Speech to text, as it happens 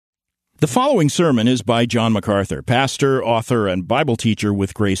The following sermon is by John MacArthur, pastor, author, and Bible teacher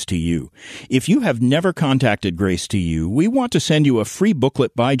with Grace to You. If you have never contacted Grace to You, we want to send you a free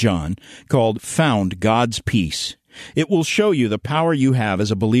booklet by John called Found God's Peace. It will show you the power you have as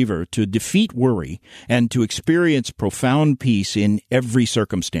a believer to defeat worry and to experience profound peace in every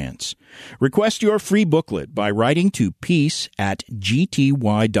circumstance. Request your free booklet by writing to peace@gty.org.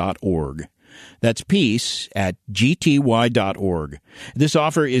 That's peace@gty.org. This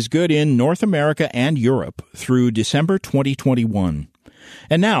offer is good in North America and Europe through December 2021.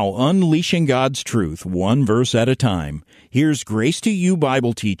 And now, unleashing God's truth one verse at a time, here's Grace to You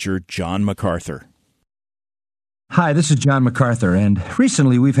Bible teacher John MacArthur. Hi, this is John MacArthur, and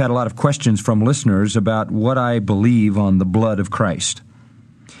recently we've had a lot of questions from listeners about what I believe on the blood of Christ.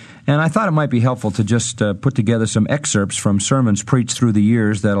 And I thought it might be helpful to just put together some excerpts from sermons preached through the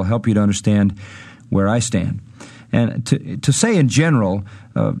years that'll help you to understand where I stand. And to say in general,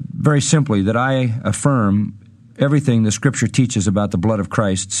 very simply, that I affirm everything the Scripture teaches about the blood of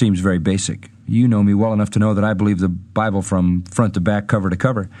Christ seems very basic. You know me well enough to know that I believe the Bible from front to back, cover to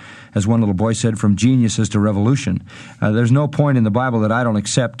cover. As one little boy said, from Genesis to Revolution. There's no point in the Bible that I don't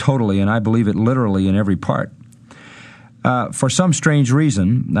accept totally, and I believe it literally in every part. For some strange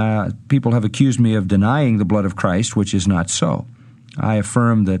reason, people have accused me of denying the blood of Christ, which is not so. I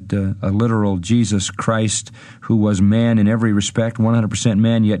affirm that a literal Jesus Christ, who was man in every respect, 100%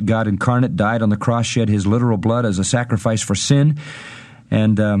 man, yet God incarnate, died on the cross, shed his literal blood as a sacrifice for sin.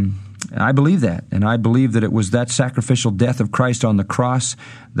 And I believe that. And I believe that it was that sacrificial death of Christ on the cross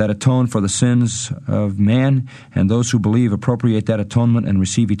that atoned for the sins of man, and those who believe appropriate that atonement and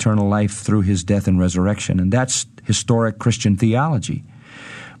receive eternal life through his death and resurrection. And that's historic Christian theology.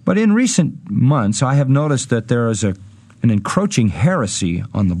 But in recent months, I have noticed that there is an encroaching heresy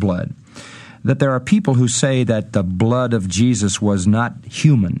on the blood. That there are people who say that the blood of Jesus was not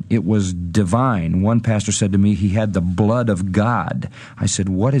human, it was divine. One pastor said to me he had the blood of God. I said,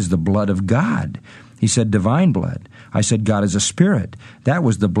 what is the blood of God? He said, divine blood. I said, God is a spirit. That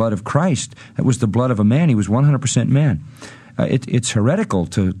was the blood of Christ. That was the blood of a man. He was 100% man. It's heretical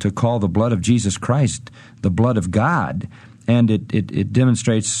to call the blood of Jesus Christ the blood of God. And it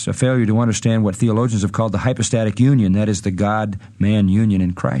demonstrates a failure to understand what theologians have called the hypostatic union, that is the God-man union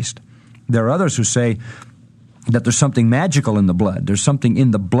in Christ. There are others who say that there's something magical in the blood. There's something in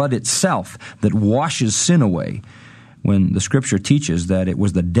the blood itself that washes sin away, when the Scripture teaches that it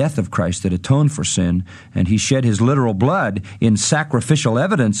was the death of Christ that atoned for sin, and he shed his literal blood in sacrificial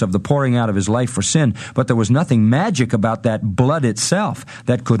evidence of the pouring out of his life for sin. But there was nothing magic about that blood itself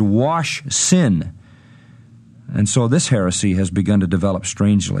that could wash sin. And so this heresy has begun to develop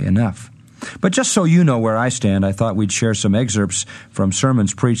strangely enough. But just so you know where I stand, I thought we'd share some excerpts from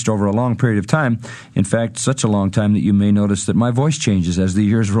sermons preached over a long period of time. In fact, such a long time that you may notice that my voice changes as the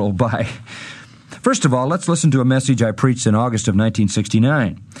years roll by. First of all, let's listen to a message I preached in August of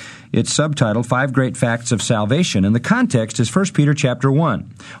 1969. It's subtitled, 5 Great Facts of Salvation, and the context is 1 Peter chapter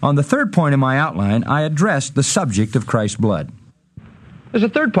 1. On the third point in my outline, I addressed the subject of Christ's blood. There's a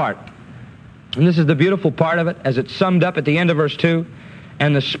third part, and this is the beautiful part of it, as it's summed up at the end of verse 2.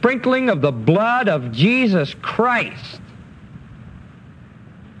 And the sprinkling of the blood of Jesus Christ.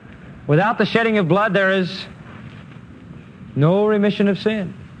 Without the shedding of blood, there is no remission of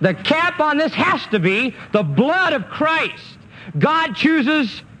sin. The cap on this has to be the blood of Christ. God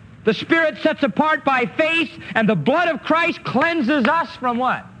chooses, the Spirit sets apart by faith, and the blood of Christ cleanses us from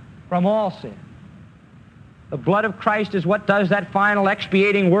what? From all sin. The blood of Christ is what does that final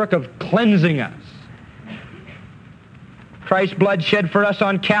expiating work of cleansing us. Christ's blood shed for us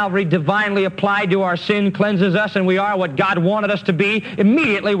on Calvary, divinely applied to our sin, cleanses us, and we are what God wanted us to be.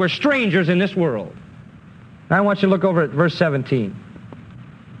 Immediately, we're strangers in this world. Now I want you to look over at verse 17.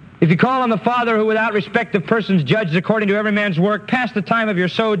 If you call on the Father who without respect of persons judges according to every man's work, pass the time of your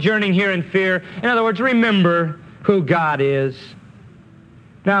sojourning here in fear. In other words, remember who God is.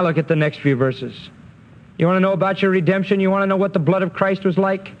 Now look at the next few verses. You want to know about your redemption? You want to know what the blood of Christ was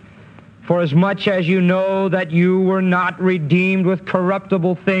like? For as much as you know that you were not redeemed with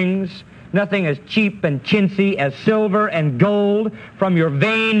corruptible things, nothing as cheap and chintzy as silver and gold from your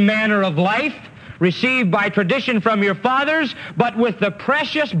vain manner of life, received by tradition from your fathers, but with the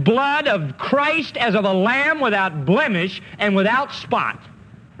precious blood of Christ as of a lamb without blemish and without spot.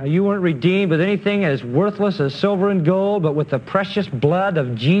 Now, you weren't redeemed with anything as worthless as silver and gold, but with the precious blood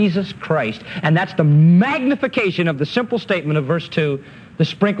of Jesus Christ. And that's the magnification of the simple statement of verse 2, the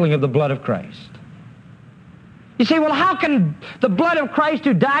sprinkling of the blood of Christ. You say, well, how can the blood of Christ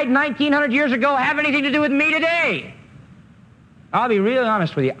who died 1,900 years ago have anything to do with me today? I'll be really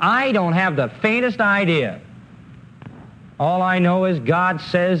honest with you. I don't have the faintest idea. All I know is God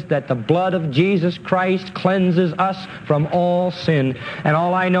says that the blood of Jesus Christ cleanses us from all sin. And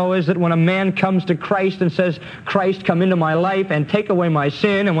all I know is that when a man comes to Christ and says, Christ, come into my life and take away my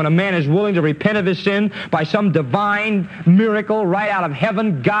sin, and when a man is willing to repent of his sin, by some divine miracle right out of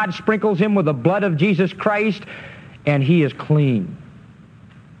heaven, God sprinkles him with the blood of Jesus Christ, and he is clean.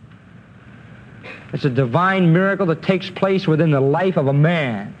 It's a divine miracle that takes place within the life of a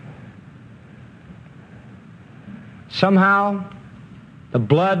man. Somehow, the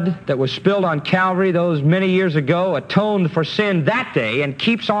blood that was spilled on Calvary those many years ago atoned for sin that day and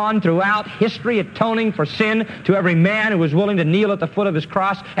keeps on throughout history atoning for sin to every man who was willing to kneel at the foot of his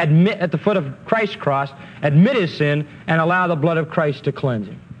cross, at the foot of Christ's cross, admit his sin, and allow the blood of Christ to cleanse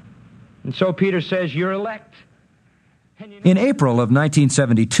him. And so Peter says, you're elect. In April of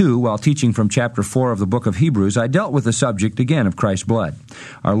 1972, while teaching from chapter 4 of the book of Hebrews, I dealt with the subject again of Christ's blood.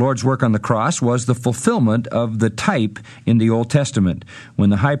 Our Lord's work on the cross was the fulfillment of the type in the Old Testament,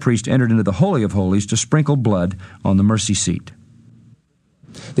 when the high priest entered into the Holy of Holies to sprinkle blood on the mercy seat.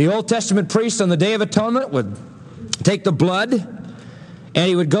 The Old Testament priest on the Day of Atonement would take the blood, and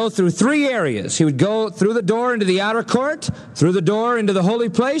he would go through 3 areas. He would go through the door into the outer court, through the door into the holy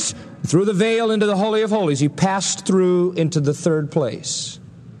place, through the veil into the Holy of Holies. He passed through into the third place.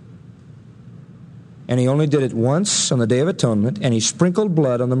 And he only did it once on the Day of Atonement, and he sprinkled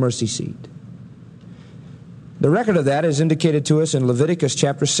blood on the mercy seat. The record of that is indicated to us in Leviticus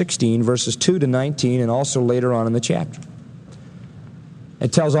chapter 16, verses 2 to 19, and also later on in the chapter.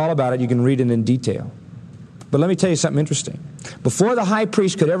 It tells all about it. You can read it in detail. But let me tell you something interesting. Before the high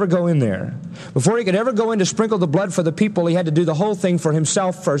priest could ever go in there, before he could ever go in to sprinkle the blood for the people, he had to do the whole thing for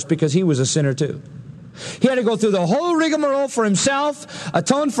himself first, because he was a sinner too. He had to go through the whole rigmarole for himself,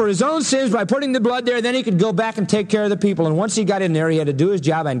 atone for his own sins by putting the blood there, then he could go back and take care of the people. And once he got in there, he had to do his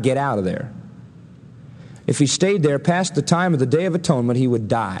job and get out of there. If he stayed there past the time of the Day of Atonement, he would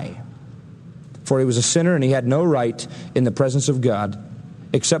die. For he was a sinner and he had no right in the presence of God.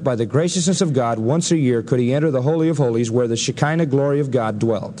 Except by the graciousness of God, once a year could he enter the Holy of Holies where the Shekinah glory of God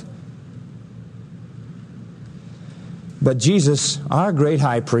dwelt. But Jesus, our great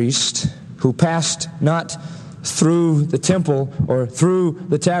high priest, who passed not through the temple or through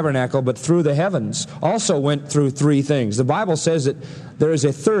the tabernacle, but through the heavens, also went through 3 things. The Bible says that there is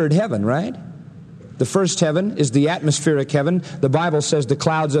a third heaven, right? The first heaven is the atmospheric heaven. The Bible says the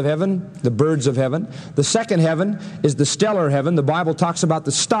clouds of heaven, the birds of heaven. The second heaven is the stellar heaven. The Bible talks about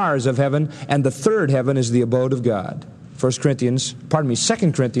the stars of heaven. And the third heaven is the abode of God. 2 Corinthians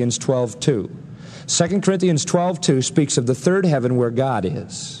 12:2. 2 Corinthians 12:2 speaks of the third heaven where God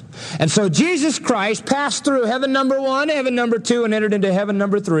is. And so Jesus Christ passed through heaven number 1, heaven number 2, and entered into heaven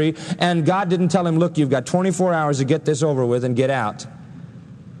number 3. And God didn't tell him, look, you've got 24 hours to get this over with and get out.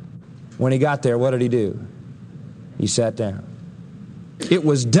 When he got there, what did he do? He sat down. It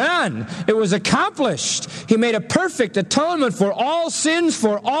was done. It was accomplished. He made a perfect atonement for all sins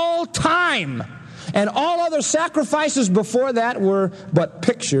for all time. And all other sacrifices before that were but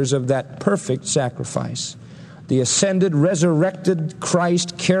pictures of that perfect sacrifice. The ascended, resurrected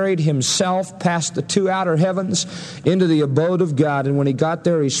Christ carried himself past the 2 outer heavens into the abode of God. And when he got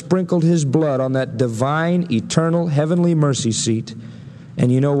there, he sprinkled his blood on that divine, eternal, heavenly mercy seat. And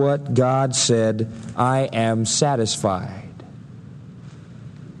you know what? God said, I am satisfied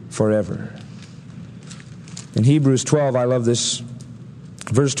forever. In Hebrews 12, I love this,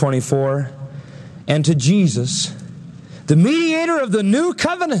 verse 24, and to Jesus, the mediator of the new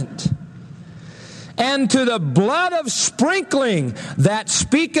covenant, and to the blood of sprinkling that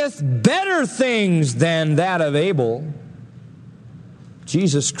speaketh better things than that of Abel.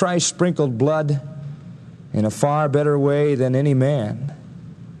 Jesus Christ sprinkled blood in a far better way than any man.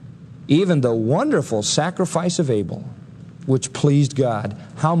 Even the wonderful sacrifice of Abel, which pleased God.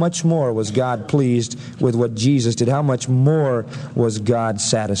 How much more was God pleased with what Jesus did? How much more was God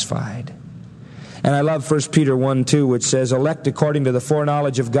satisfied? And I love 1 Peter 1:2, which says, elect according to the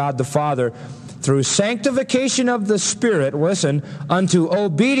foreknowledge of God the Father, through sanctification of the Spirit, listen, unto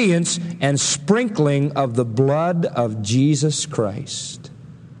obedience and sprinkling of the blood of Jesus Christ.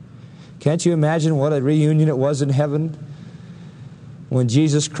 Can't you imagine what a reunion it was in heaven when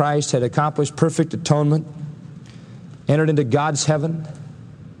Jesus Christ had accomplished perfect atonement, entered into God's heaven,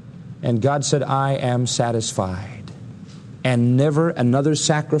 and God said, I am satisfied. And never another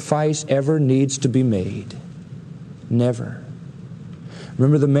sacrifice ever needs to be made. Never.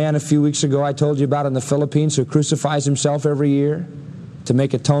 Remember the man a few weeks ago I told you about in the Philippines who crucifies himself every year to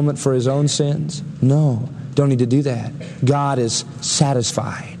make atonement for his own sins? No, don't need to do that. God is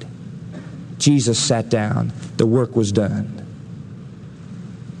satisfied. Jesus sat down. The work was done.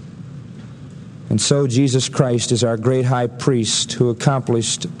 And so Jesus Christ is our great high priest who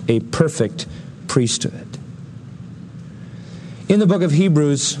accomplished a perfect priesthood. In the book of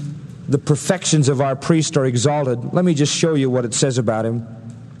Hebrews, the perfections of our priest are exalted. Let me just show you what it says about him,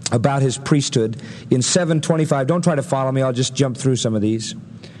 about his priesthood. In 7:25, don't try to follow me, I'll just jump through some of these.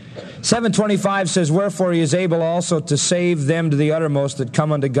 7:25 says, "Wherefore he is able also to save them to the uttermost that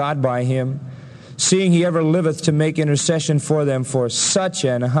come unto God by him, seeing he ever liveth to make intercession for them. For such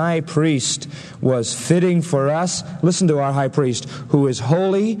an high priest was fitting for us." Listen to our high priest, "who is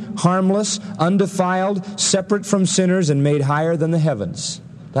holy, harmless, undefiled, separate from sinners, and made higher than the heavens."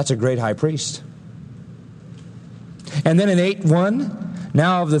 That's a great high priest. And then in 8:1,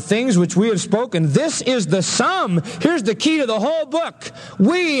 "Now of the things which we have spoken, this is the sum." Here's the key to the whole book.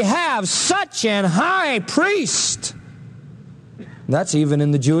 We have such an high priest. That's even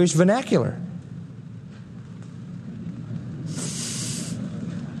in the Jewish vernacular.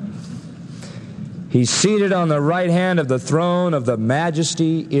 He's seated on the right hand of the throne of the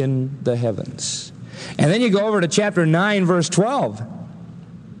majesty in the heavens. And then you go over to chapter 9, verse 12.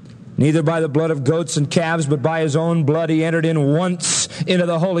 "Neither by the blood of goats and calves, but by his own blood he entered in once into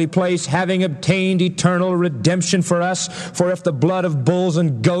the holy place, having obtained eternal redemption for us. For if the blood of bulls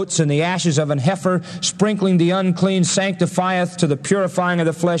and goats and the ashes of an heifer, sprinkling the unclean, sanctifieth to the purifying of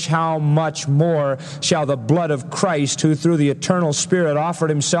the flesh, how much more shall the blood of Christ, who through the eternal Spirit offered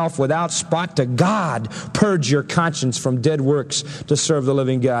himself without spot to God, purge your conscience from dead works to serve the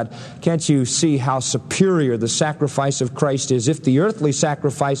living God?" Can't you see how superior the sacrifice of Christ is? If the earthly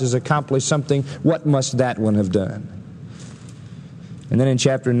sacrifices accomplish something, what must that one have done? And then in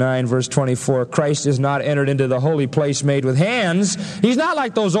chapter 9, verse 24, "Christ is not entered into the holy place made with hands." He's not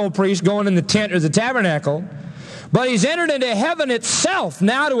like those old priests going in the tent or the tabernacle, but he's entered into heaven itself,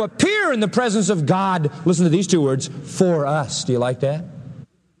 now to appear in the presence of God. Listen to these two words, "for us." Do you like that?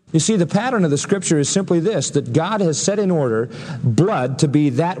 You see, the pattern of the Scripture is simply this, that God has set in order blood to be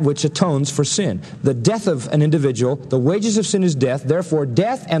that which atones for sin. The death of an individual, the wages of sin is death, therefore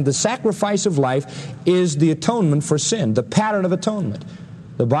death and the sacrifice of life is the atonement for sin, the pattern of atonement.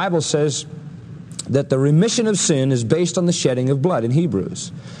 The Bible says that the remission of sin is based on the shedding of blood in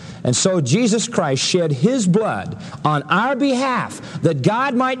Hebrews. And so Jesus Christ shed his blood on our behalf that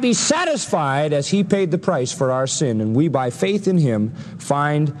God might be satisfied as he paid the price for our sin. And we, by faith in him,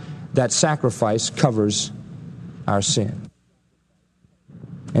 find that sacrifice covers our sin.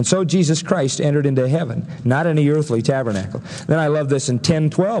 And so Jesus Christ entered into heaven, not any earthly tabernacle. Then I love this in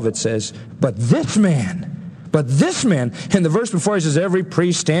 10:12 it says, But this man, and the verse before he says, every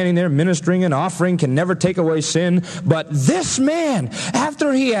priest standing there ministering and offering can never take away sin. But this man,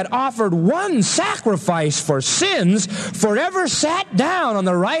 after he had offered one sacrifice for sins, forever sat down on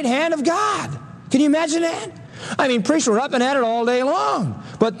the right hand of God. Can you imagine that? I mean, priests were up and at it all day long.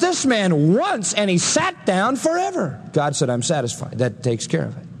 But this man once, and he sat down forever. God said, I'm satisfied. That takes care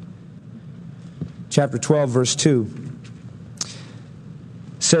of it. Chapter 12, verse 2.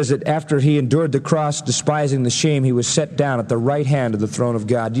 Says that after he endured the cross, despising the shame, he was set down at the right hand of the throne of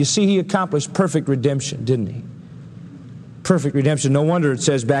God. You see, he accomplished perfect redemption, didn't he? Perfect redemption. No wonder it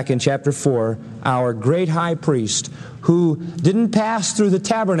says back in chapter 4, our great high priest, who didn't pass through the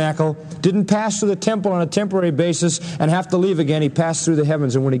tabernacle, didn't pass through the temple on a temporary basis and have to leave again. He passed through the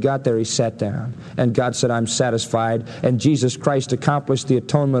heavens, and when he got there, he sat down. And God said, I'm satisfied. And Jesus Christ accomplished the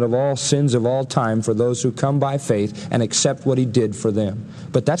atonement of all sins of all time for those who come by faith and accept what he did for them.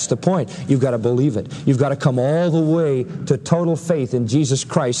 But that's the point. You've got to believe it. You've got to come all the way to total faith in Jesus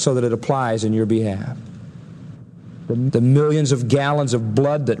Christ so that it applies in your behalf. The millions of gallons of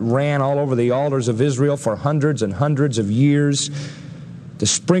blood that ran all over the altars of Israel for hundreds and hundreds of years, the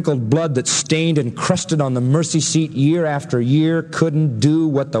sprinkled blood that stained and crusted on the mercy seat year after year, couldn't do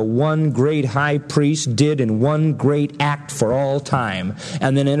what the one great high priest did in one great act for all time,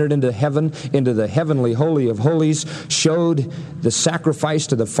 and then entered into heaven, into the heavenly holy of holies, showed the sacrifice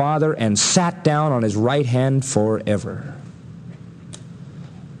to the Father, and sat down on his right hand forever.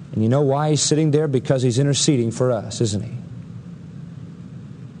 And you know why he's sitting there? Because he's interceding for us, isn't he?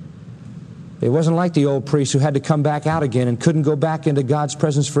 It wasn't like the old priest who had to come back out again and couldn't go back into God's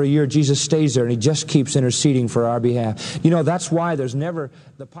presence for a year. Jesus stays there and he just keeps interceding for our behalf. You know, that's why there's never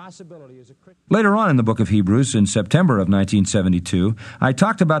the possibility as a Christian. Later on in the book of Hebrews, in September of 1972, I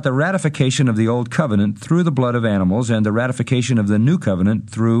talked about the ratification of the old covenant through the blood of animals and the ratification of the new covenant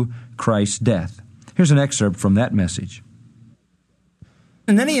through Christ's death. Here's an excerpt from that message.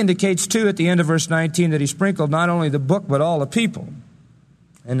 And then he indicates, too, at the end of verse 19, that he sprinkled not only the book, but all the people.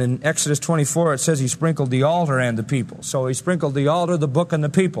 And in Exodus 24, it says he sprinkled the altar and the people. So he sprinkled the altar, the book, and the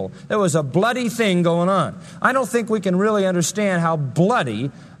people. There was a bloody thing going on. I don't think we can really understand how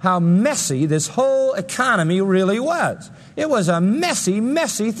bloody, how messy this whole economy really was. It was a messy,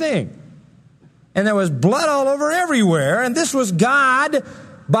 messy thing. And there was blood all over everywhere. And this was God,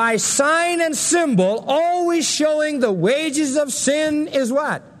 by sign and symbol, always showing the wages of sin is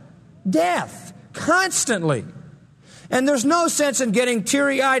what? Death. Constantly. And there's no sense in getting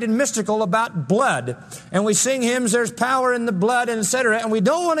teary-eyed and mystical about blood. And we sing hymns, there's power in the blood, and etc. And we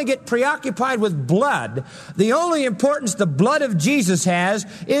don't want to get preoccupied with blood. The only importance the blood of Jesus has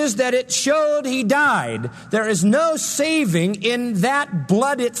is that it showed he died. There is no saving in that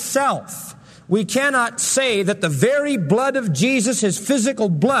blood itself. We cannot say that the very blood of Jesus, his physical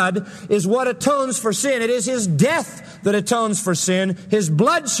blood, is what atones for sin. It is his death that atones for sin. His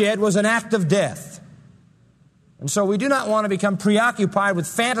bloodshed was an act of death. And so we do not want to become preoccupied with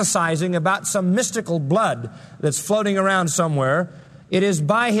fantasizing about some mystical blood that's floating around somewhere. It is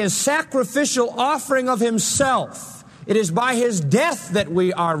by his sacrificial offering of himself. It is by his death that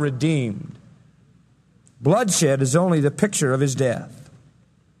we are redeemed. Bloodshed is only the picture of his death.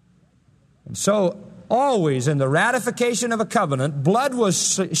 And so always in the ratification of a covenant, blood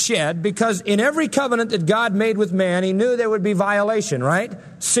was shed because in every covenant that God made with man, he knew there would be violation, right?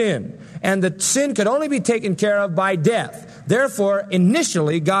 Sin. And the sin could only be taken care of by death. Therefore,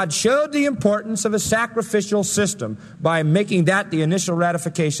 initially, God showed the importance of a sacrificial system by making that the initial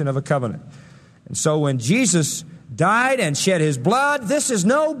ratification of a covenant. And so when Jesus died and shed his blood, this is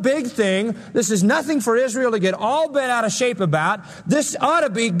no big thing. This is nothing for Israel to get all bent out of shape about. This ought to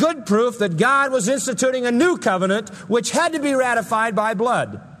be good proof that God was instituting a new covenant which had to be ratified by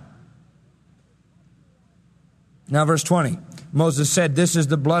blood. Now verse 20. Moses said, "This is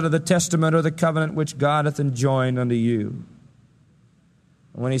the blood of the testament or the covenant which God hath enjoined unto you."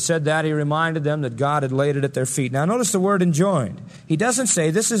 And when he said that, he reminded them that God had laid it at their feet. Now notice the word enjoined. He doesn't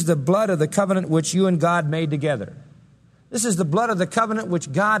say, "This is the blood of the covenant which you and God made together." This is the blood of the covenant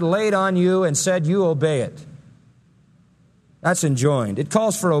which God laid on you and said you obey it. That's enjoined. It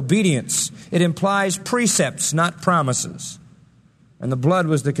calls for obedience. It implies precepts, not promises. And the blood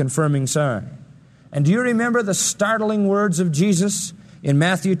was the confirming sign. And do you remember the startling words of Jesus in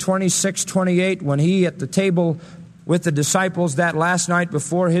Matthew 26:28 when he at the table with the disciples that last night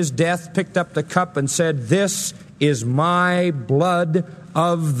before his death picked up the cup and said, "This is my blood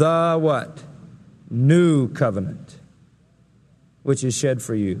of the" what? "New covenant, which is shed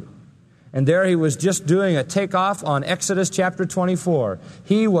for you." And there he was just doing a takeoff on Exodus chapter 24.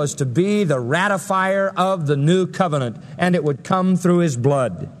 He was to be the ratifier of the new covenant, and it would come through his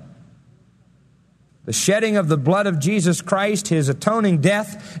blood. The shedding of the blood of Jesus Christ, his atoning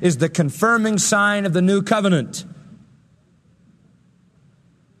death, is the confirming sign of the new covenant.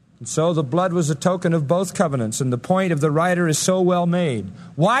 And so the blood was a token of both covenants, and the point of the writer is so well made.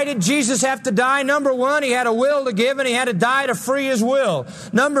 Why did Jesus have to die? Number one, he had a will to give, and he had to die to free his will.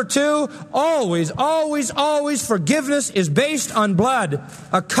 Number two, always forgiveness is based on blood.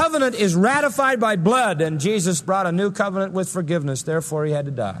 A covenant is ratified by blood, and Jesus brought a new covenant with forgiveness. Therefore, he had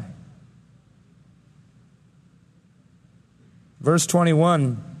to die. Verse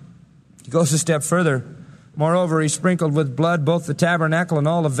 21, he goes a step further. Moreover, he sprinkled with blood both the tabernacle and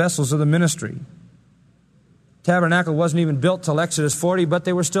all the vessels of the ministry. Tabernacle wasn't even built till Exodus 40, but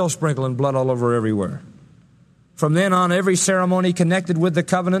they were still sprinkling blood all over everywhere. From then on, every ceremony connected with the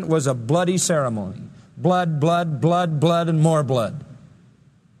covenant was a bloody ceremony. Blood, blood, blood, blood, and more blood.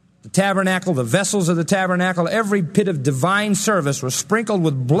 The tabernacle, the vessels of the tabernacle, every bit of divine service was sprinkled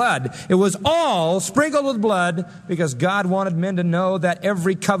with blood. It was all sprinkled with blood because God wanted men to know that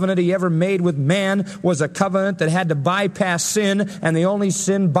every covenant he ever made with man was a covenant that had to bypass sin, and the only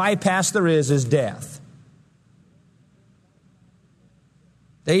sin bypass there is death.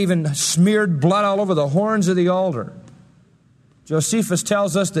 They even smeared blood all over the horns of the altar. Josephus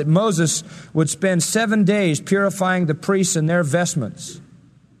tells us that Moses would spend 7 days purifying the priests and their vestments.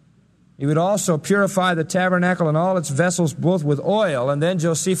 He would also purify the tabernacle and all its vessels both with oil, and then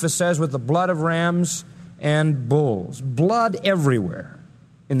Josephus says with the blood of rams and bulls. Blood everywhere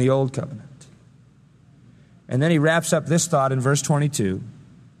in the Old Covenant. And then he wraps up this thought in verse 22.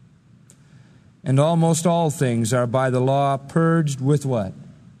 And almost all things are by the law purged with what?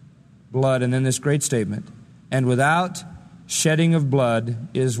 Blood. And then this great statement. And without shedding of blood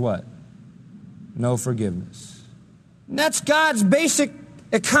is what? No forgiveness. And that's God's basic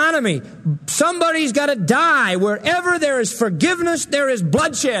economy. Somebody's got to die. Wherever there is forgiveness, there is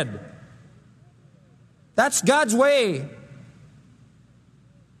bloodshed. That's God's way.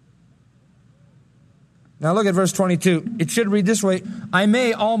 Now look at verse 22. It should read this way: I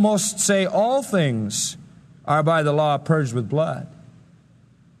may almost say all things are by the law purged with blood.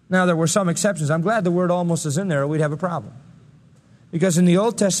 Now there were some exceptions. I'm glad the word almost is in there, or we'd have a problem. Because in the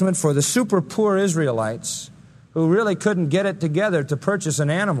Old Testament, for the super poor Israelites, who really couldn't get it together to purchase an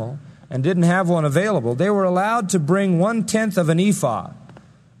animal and didn't have one available, they were allowed to bring 1/10 of an ephah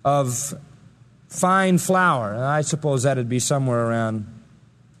of fine flour. And I suppose that would be somewhere around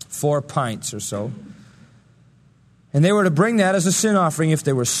 4 pints or so. And they were to bring that as a sin offering if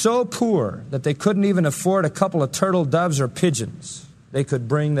they were so poor that they couldn't even afford a couple of turtle doves or pigeons. They could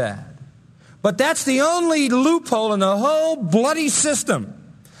bring that. But that's the only loophole in the whole bloody system.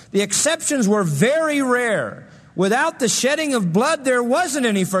 The exceptions were very rare. Without the shedding of blood, there wasn't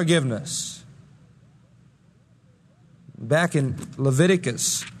any forgiveness. Back in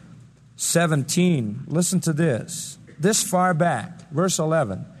Leviticus 17, listen to this. This far back, verse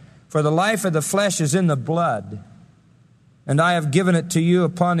 11. For the life of the flesh is in the blood, and I have given it to you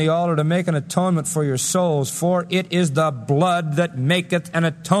upon the altar to make an atonement for your souls, for it is the blood that maketh an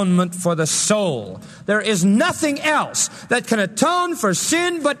atonement for the soul. There is nothing else that can atone for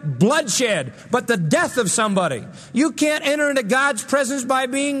sin but bloodshed, but the death of somebody. You can't enter into God's presence by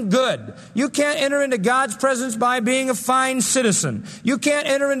being good. You can't enter into God's presence by being a fine citizen. You can't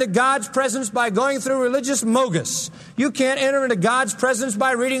enter into God's presence by going through religious mogus. You can't enter into God's presence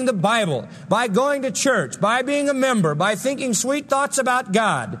by reading the Bible, by going to church, by being a member, by thinking sweet thoughts about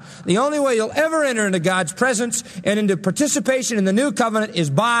God. The only way you'll ever enter into God's presence and into participation in the new covenant is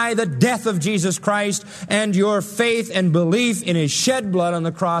by the death of Jesus Christ and your faith and belief in His shed blood on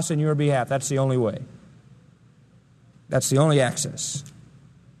the cross in your behalf. That's the only way. That's the only access.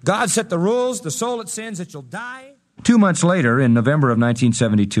 God set the rules. The soul that sins, it shall die. 2 months later, in November of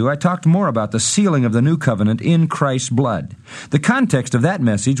 1972, I talked more about the sealing of the new covenant in Christ's blood. The context of that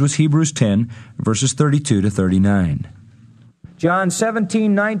message was Hebrews 10, verses 32 to 39. John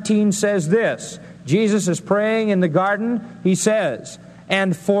 17:19 says this. Jesus is praying in the garden. He says,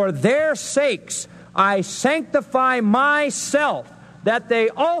 "And for their sakes I sanctify myself, that they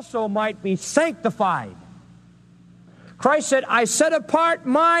also might be sanctified." Christ said, "I set apart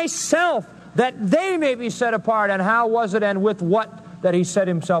myself, that they may be set apart." And how was it and with what that He set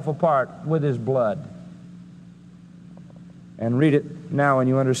Himself apart? With His blood. And read it now and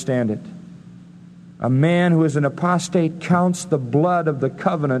you understand it. A man who is an apostate counts the blood of the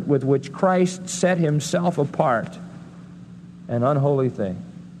covenant with which Christ set Himself apart an unholy thing.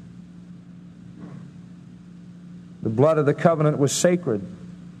 The blood of the covenant was sacred.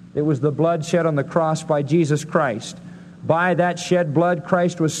 It was the blood shed on the cross by Jesus Christ. By that shed blood,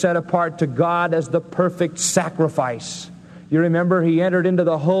 Christ was set apart to God as the perfect sacrifice. You remember He entered into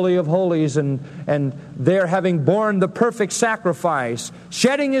the Holy of Holies, and there, having borne the perfect sacrifice,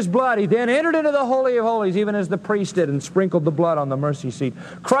 shedding His blood, He then entered into the Holy of Holies, even as the priest did, and sprinkled the blood on the mercy seat.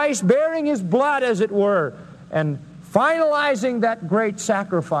 Christ bearing His blood, as it were, and finalizing that great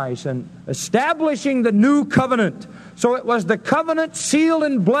sacrifice and establishing the new covenant. So it was the covenant sealed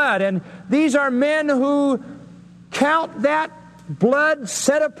in blood, and these are men who count that blood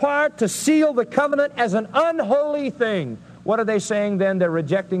set apart to seal the covenant as an unholy thing. What are they saying then? They're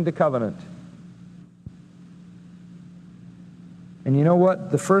rejecting the covenant. And you know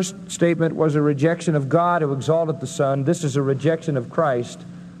what? The first statement was a rejection of God who exalted the Son. This is a rejection of Christ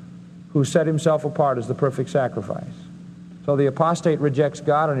who set Himself apart as the perfect sacrifice. So the apostate rejects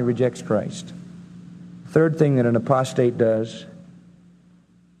God and he rejects Christ. Third thing that an apostate does,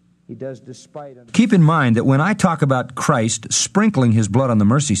 he does despite... Keep in mind that when I talk about Christ sprinkling His blood on the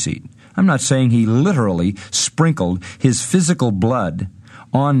mercy seat, I'm not saying He literally sprinkled His physical blood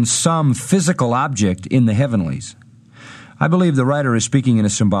on some physical object in the heavenlies. I believe the writer is speaking in a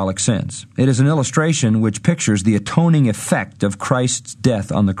symbolic sense. It is an illustration which pictures the atoning effect of Christ's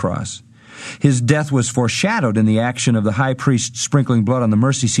death on the cross. His death was foreshadowed in the action of the high priest sprinkling blood on the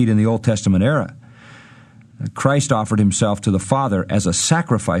mercy seat in the Old Testament era. Christ offered Himself to the Father as a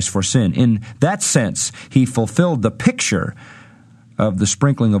sacrifice for sin. In that sense, He fulfilled the picture of the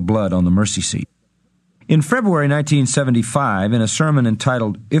sprinkling of blood on the mercy seat. In February 1975, in a sermon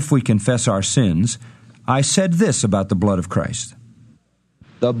entitled, "If We Confess Our Sins," I said this about the blood of Christ.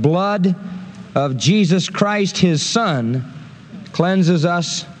 The blood of Jesus Christ, His Son, cleanses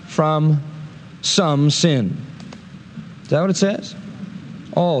us from some sin. Is that what it says?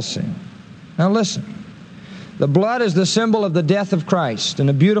 All sin. Now listen. The blood is the symbol of the death of Christ, and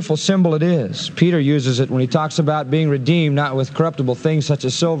a beautiful symbol it is. Peter uses it when he talks about being redeemed, not with corruptible things such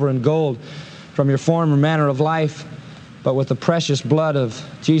as silver and gold from your former manner of life, but with the precious blood of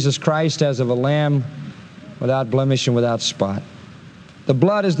Jesus Christ as of a lamb without blemish and without spot. The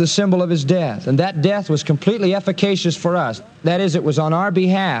blood is the symbol of his death, and that death was completely efficacious for us. That is, it was on our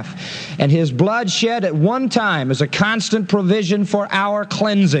behalf. And his blood shed at one time is a constant provision for our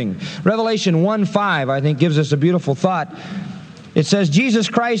cleansing. Revelation 1:5, I think, gives us a beautiful thought. It says, Jesus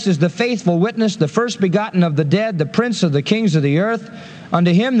Christ is the faithful witness, the first begotten of the dead, the prince of the kings of the earth,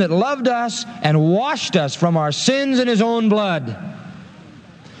 unto him that loved us and washed us from our sins in his own blood.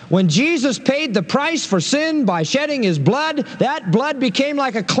 When Jesus paid the price for sin by shedding his blood, that blood became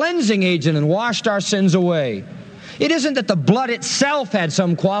like a cleansing agent and washed our sins away. It isn't that the blood itself had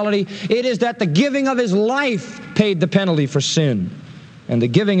some quality. It is that the giving of his life paid the penalty for sin. And the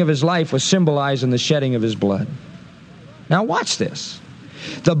giving of his life was symbolized in the shedding of his blood. Now watch this.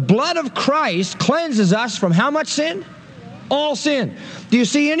 The blood of Christ cleanses us from how much sin? All sin. Do you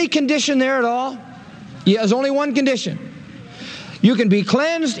see any condition there at all? Yeah, there's only one condition. You can be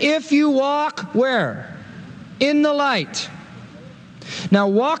cleansed if you walk where? In the light. Now,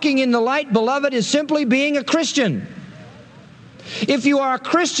 walking in the light, beloved, is simply being a Christian. If you are a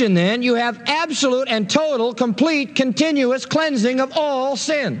Christian, then, you have absolute and total, complete, continuous cleansing of all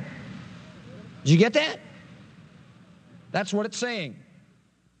sin. Did you get that? That's what it's saying.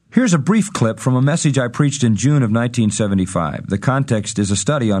 Here's a brief clip from a message I preached in June of 1975. The context is a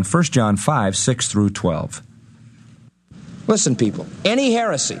study on 1 John 5, 6 through 12. Listen, people, any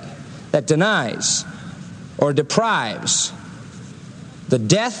heresy that denies or deprives the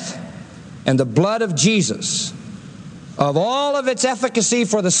death and the blood of Jesus of all of its efficacy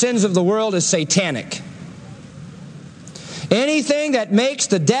for the sins of the world is satanic. Anything that makes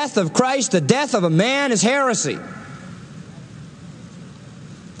the death of Christ the death of a man is heresy.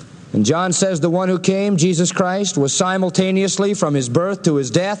 And John says the one who came, Jesus Christ, was simultaneously from his birth to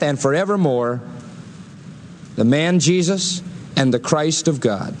his death and forevermore the man Jesus and the Christ of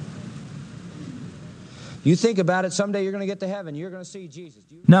God. You think about it, someday you're going to get to heaven, you're going to see Jesus.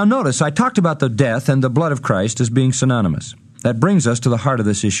 Now notice, I talked about the death and the blood of Christ as being synonymous. That brings us to the heart of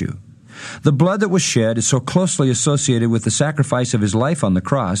this issue. The blood that was shed is so closely associated with the sacrifice of his life on the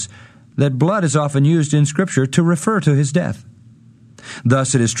cross that blood is often used in Scripture to refer to his death.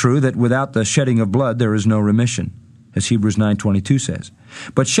 Thus it is true that without the shedding of blood there is no remission, as Hebrews 9:22 says.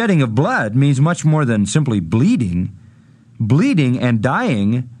 But shedding of blood means much more than simply bleeding. Bleeding and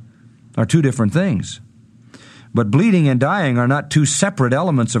dying are two different things. But bleeding and dying are not two separate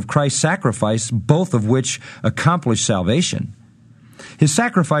elements of Christ's sacrifice, both of which accomplish salvation. His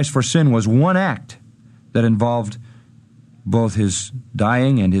sacrifice for sin was one act that involved both his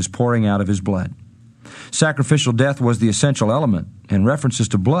dying and his pouring out of his blood. Sacrificial death was the essential element, and references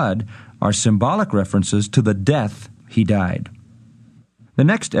to blood are symbolic references to the death he died. The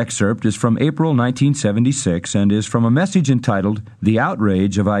next excerpt is from April 1976 and is from a message entitled, The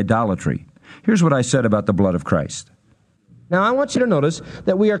Outrage of Idolatry. Here's what I said about the blood of Christ. Now, I want you to notice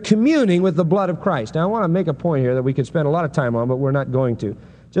that we are communing with the blood of Christ. Now, I want to make a point here that we could spend a lot of time on, but we're not going to,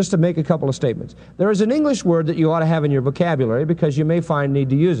 just to make a couple of statements. There is an English word that you ought to have in your vocabulary because you may find need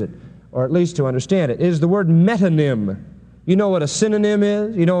to use it, or at least to understand it. It is the word metonym. You know what a synonym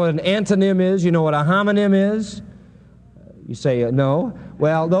is? You know what an antonym is? You know what a homonym is? You say no.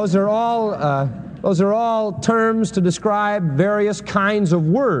 Well, those are all terms to describe various kinds of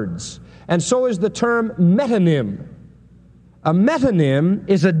words. And so is the term metonym. A metonym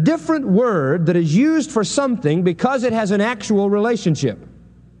is a different word that is used for something because it has an actual relationship.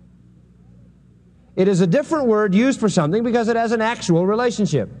 It is a different word used for something because it has an actual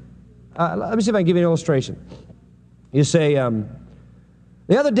relationship. Let me see if I can give you an illustration. You say,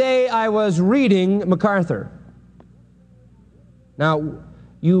 the other day I was reading MacArthur. Now,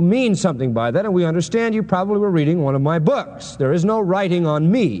 you mean something by that, and we understand you probably were reading one of my books. There is no writing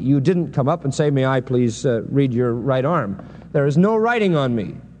on me. You didn't come up and say, may I please read your right arm. There is no writing on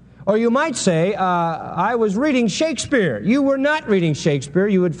me. Or you might say, I was reading Shakespeare. You were not reading Shakespeare.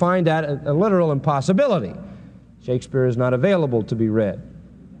 You would find that a literal impossibility. Shakespeare is not available to be read.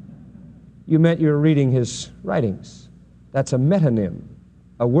 You meant you were reading his writings. That's a metonym,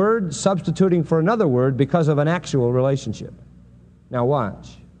 a word substituting for another word because of an actual relationship. Now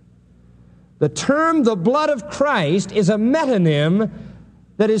watch. The term the blood of Christ is a metonym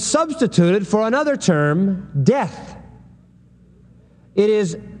that is substituted for another term, death. It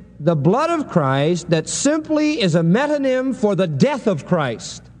is the blood of Christ that simply is a metonym for the death of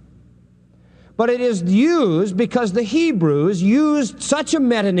Christ. But it is used because the Hebrews used such a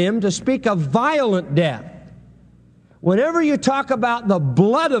metonym to speak of violent death. Whenever you talk about the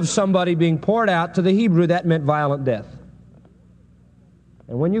blood of somebody being poured out, to the Hebrew that meant violent death.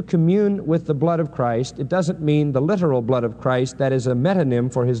 And when you commune with the blood of Christ, it doesn't mean the literal blood of Christ. That is a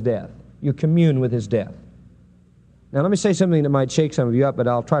metonym for his death. You commune with his death. Now, let me say something that might shake some of you up, but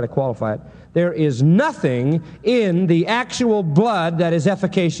I'll try to qualify it. There is nothing in the actual blood that is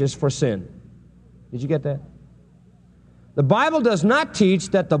efficacious for sin. Did you get that? The Bible does not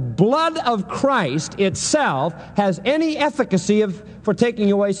teach that the blood of Christ itself has any efficacy for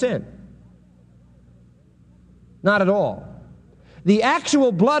taking away sin. Not at all. The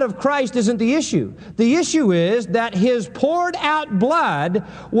actual blood of Christ isn't the issue. The issue is that His poured out blood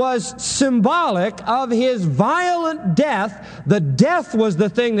was symbolic of His violent death. The death was the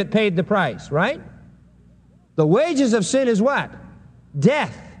thing that paid the price, right? The wages of sin is what?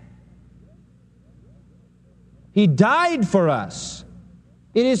 Death. He died for us.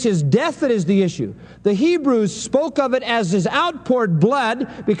 It is His death that is the issue. The Hebrews spoke of it as His outpoured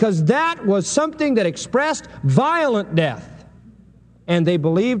blood because that was something that expressed violent death. And they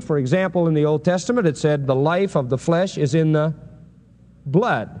believed, for example, in the Old Testament, it said the life of the flesh is in the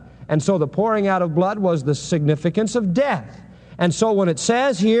blood. And so the pouring out of blood was the significance of death. And so when it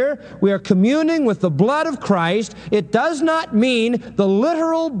says here, we are communing with the blood of Christ, it does not mean the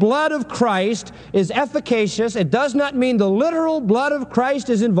literal blood of Christ is efficacious. It does not mean the literal blood of Christ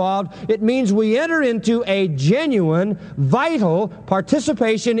is involved. It means we enter into a genuine, vital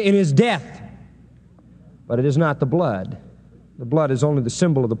participation in His death. But it is not the blood. The blood is only the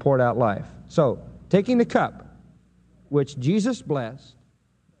symbol of the poured out life. So, taking the cup, which Jesus blessed,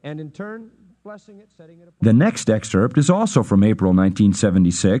 and in turn blessing it, setting it apart. The next excerpt is also from April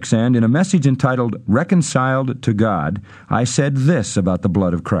 1976, and in a message entitled Reconciled to God, I said this about the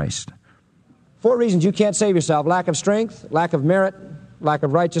blood of Christ. 4 reasons you can't save yourself: lack of strength, lack of merit, lack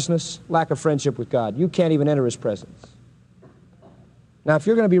of righteousness, lack of friendship with God. You can't even enter His presence. Now, if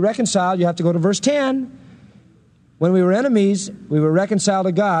you're going to be reconciled, you have to go to verse 10. When we were enemies, we were reconciled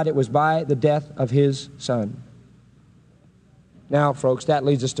to God. It was by the death of His Son. Now, folks, that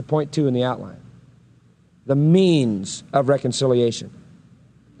leads us to point 2 in the outline. The means of reconciliation.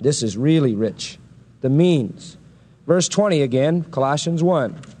 This is really rich. The means. Verse 20 again, Colossians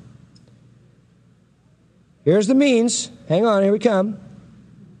 1. Here's the means. Hang on, here we come.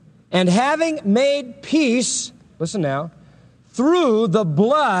 And having made peace, listen now, through the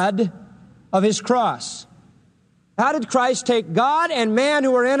blood of His cross. How did Christ take God and man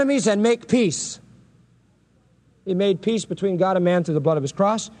who were enemies and make peace? He made peace between God and man through the blood of His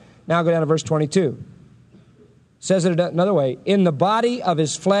cross. Now go down to verse 22. It says it another way. In the body of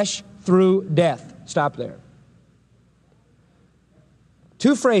His flesh through death. Stop there.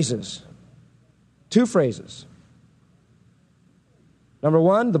 2 phrases. 2 phrases. Number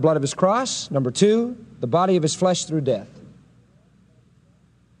 1, the blood of His cross. Number 2, the body of His flesh through death.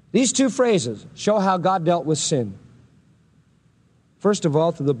 These 2 phrases show how God dealt with sin. First of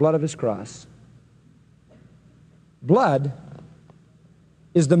all, through the blood of His cross. Blood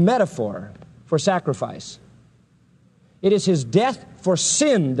is the metaphor for sacrifice. It is His death for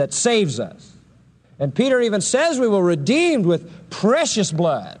sin that saves us. And Peter even says we were redeemed with precious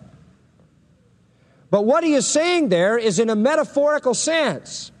blood. But what he is saying there is in a metaphorical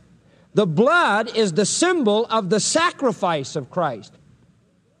sense. The blood is the symbol of the sacrifice of Christ.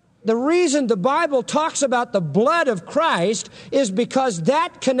 The reason the Bible talks about the blood of Christ is because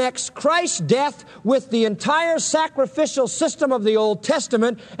that connects Christ's death with the entire sacrificial system of the Old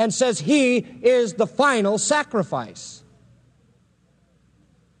Testament and says He is the final sacrifice.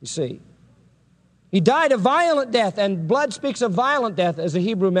 You see, He died a violent death, and blood speaks of violent death as a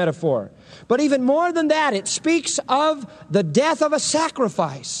Hebrew metaphor. But even more than that, it speaks of the death of a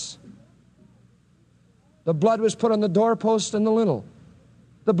sacrifice. The blood was put on the doorpost and the lintel.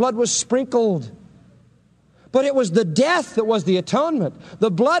 The blood was sprinkled. But it was the death that was the atonement. The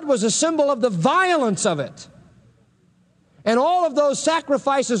blood was a symbol of the violence of it. And all of those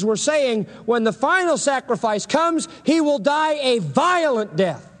sacrifices were saying, when the final sacrifice comes, He will die a violent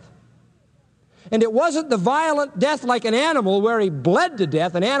death. And it wasn't the violent death like an animal where He bled to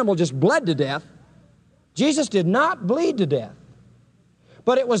death. An animal just bled to death. Jesus did not bleed to death.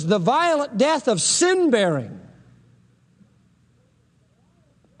 But it was the violent death of sin-bearing.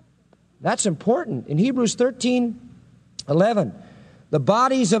 That's important. In Hebrews 13:11, the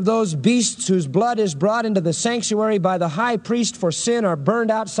bodies of those beasts whose blood is brought into the sanctuary by the high priest for sin are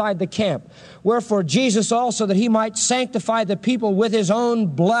burned outside the camp. Wherefore Jesus also, that He might sanctify the people with His own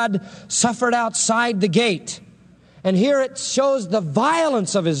blood, suffered outside the gate. And here it shows the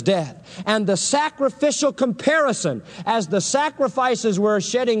violence of His death and the sacrificial comparison. As the sacrifices were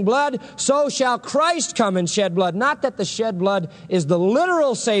shedding blood, so shall Christ come and shed blood. Not that the shed blood is the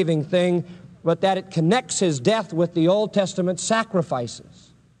literal saving thing, but that it connects His death with the Old Testament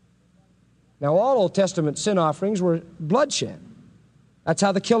sacrifices. Now, all Old Testament sin offerings were bloodshed. That's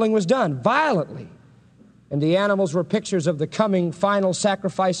how the killing was done, violently. And the animals were pictures of the coming final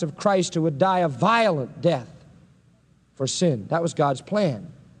sacrifice of Christ, who would die a violent death for sin. That was God's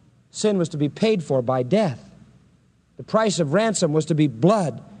plan. Sin was to be paid for by death. The price of ransom was to be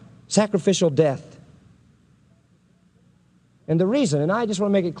blood, sacrificial death. And the reason, and I just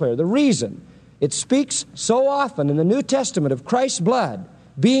want to make it clear, the reason it speaks so often in the New Testament of Christ's blood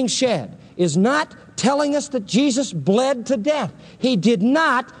being shed is not telling us that Jesus bled to death. He did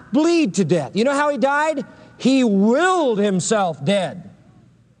not bleed to death. You know how he died? He willed himself dead.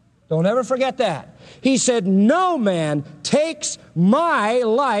 Don't ever forget that. He said, no man takes my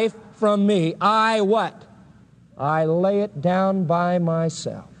life from me. I what? I lay it down by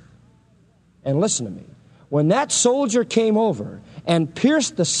myself. And listen to me. When that soldier came over and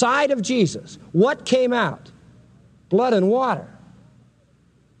pierced the side of Jesus, what came out? Blood and water.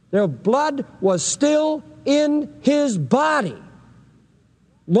 Their blood was still in his body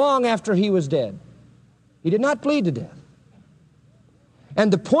long after he was dead. He did not bleed to death.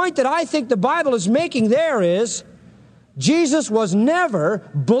 And the point that I think the Bible is making there is Jesus was never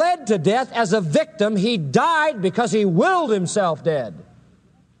bled to death as a victim. He died because he willed himself dead.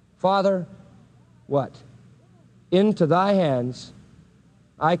 Father, what? Into thy hands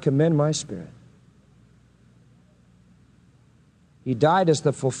I commend my spirit. He died as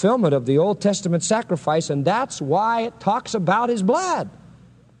the fulfillment of the Old Testament sacrifice, and that's why it talks about his blood.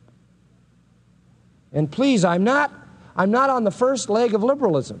 And please, I'm not on the first leg of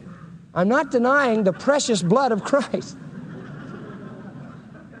liberalism. I'm not denying the precious blood of Christ.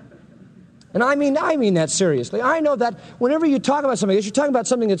 And I mean that seriously. I know that whenever you talk about something, you're talking about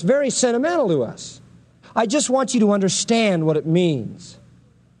something that's very sentimental to us. I just want you to understand what it means.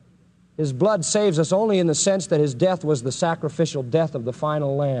 His blood saves us only in the sense that his death was the sacrificial death of the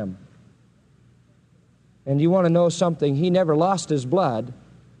final lamb. And you want to know something? He never lost his blood,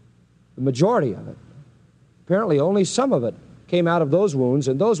 the majority of it. Apparently only some of it came out of those wounds,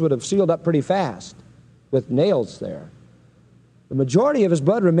 and those would have sealed up pretty fast with nails there. The majority of his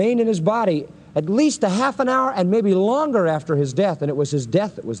blood remained in his body at least a half an hour and maybe longer after his death, and it was his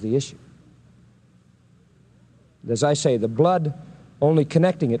death that was the issue. As I say, the blood only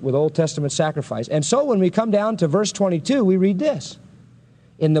connecting it with Old Testament sacrifice. And so when we come down to verse 22, we read this: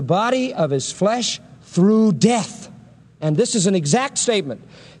 in the body of his flesh through death. And this is an exact statement.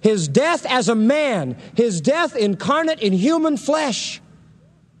 His death as a man, his death incarnate in human flesh,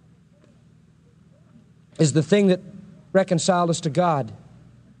 is the thing that reconciled us to God.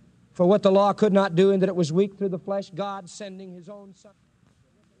 For what the law could not do, in that it was weak through the flesh, God sending his own Son.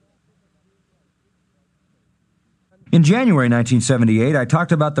 In January 1978, I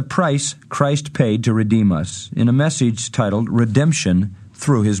talked about the price Christ paid to redeem us in a message titled Redemption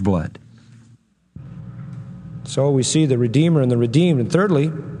Through His Blood. So we see the Redeemer and the redeemed. And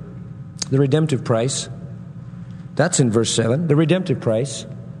thirdly, the redemptive price. That's in verse 7, the redemptive price.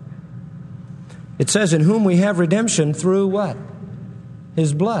 It says, in whom we have redemption through what?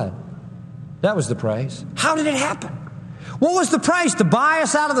 His blood. That was the price. How did it happen? What was the price to buy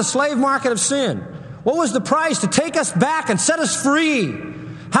us out of the slave market of sin? What was the price to take us back and set us free?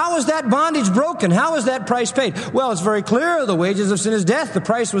 How was that bondage broken? How was that price paid? Well, it's very clear. The wages of sin is death. The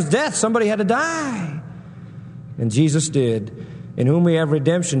price was death. Somebody had to die. And Jesus did. In whom we have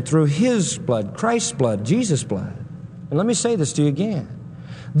redemption through his blood, Christ's blood, Jesus' blood. And let me say this to you again.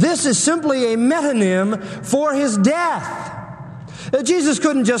 This is simply a metonym for his death. Jesus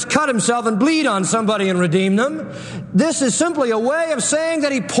couldn't just cut himself and bleed on somebody and redeem them. This is simply a way of saying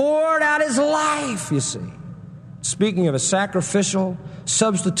that he poured out his life, you see. Speaking of a sacrificial,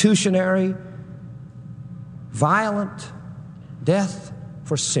 substitutionary, violent death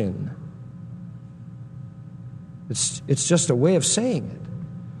for sin. It's just a way of saying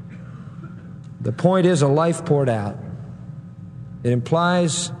it. The point is a life poured out. It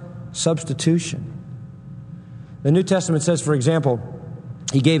implies substitution. The New Testament says, for example,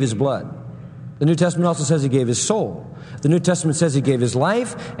 he gave his blood. The New Testament also says he gave his soul. The New Testament says he gave his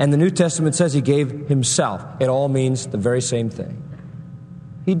life, and the New Testament says he gave himself. It all means the very same thing.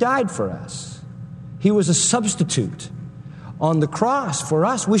 He died for us. He was a substitute on the cross for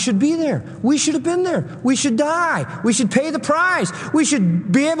us. We should be there. We should have been there. We should die. We should pay the price. We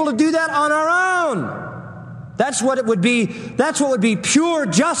should be able to do that on our own. That's what it would be. That's what would be pure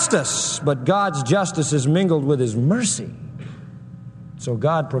justice. But God's justice is mingled with his mercy. So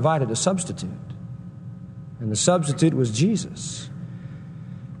God provided a substitute. And the substitute was Jesus.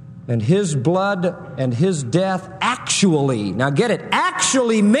 And his blood and his death actually, now get it,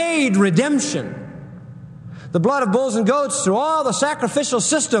 actually made redemption. The blood of bulls and goats through all the sacrificial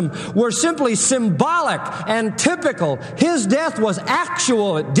system were simply symbolic and typical. His death was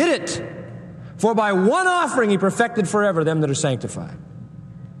actual. It did it. For by one offering He perfected forever them that are sanctified.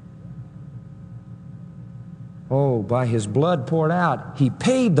 Oh, by His blood poured out, He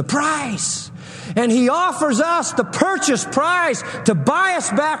paid the price. And He offers us the purchase price to buy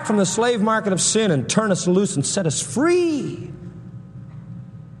us back from the slave market of sin and turn us loose and set us free.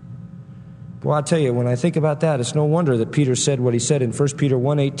 Well, I tell you, when I think about that, it's no wonder that Peter said what he said in 1 Peter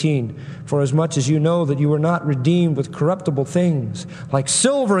 1:18. For as much as you know that you were not redeemed with corruptible things, like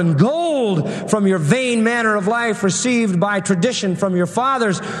silver and gold from your vain manner of life received by tradition from your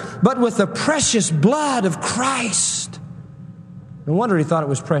fathers, but with the precious blood of Christ. No wonder he thought it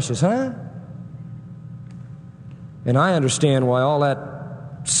was precious, huh? And I understand why all that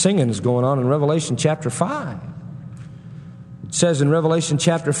singing is going on in Revelation chapter 5. It says in Revelation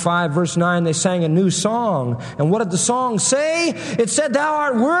chapter 5, verse 9, they sang a new song. And what did the song say? It said, Thou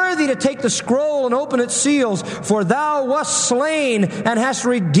art worthy to take the scroll and open its seals, for Thou wast slain and hast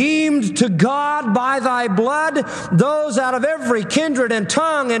redeemed to God by Thy blood those out of every kindred and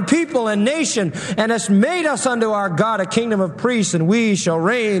tongue and people and nation, and hast made us unto our God a kingdom of priests, and we shall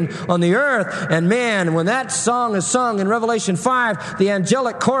reign on the earth. And man, when that song is sung in Revelation 5, the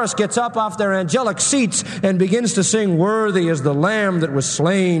angelic chorus gets up off their angelic seats and begins to sing, Worthy is the Lamb that was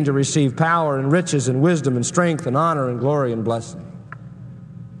slain to receive power and riches and wisdom and strength and honor and glory and blessing.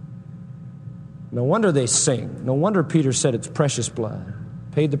 No wonder they sing. No wonder Peter said it's precious blood.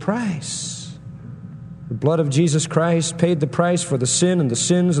 Paid the price. The blood of Jesus Christ paid the price for the sin and the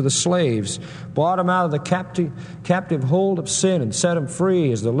sins of the slaves, bought them out of the captive hold of sin and set them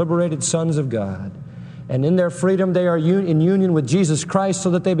free as the liberated sons of God. And in their freedom, they are in union with Jesus Christ so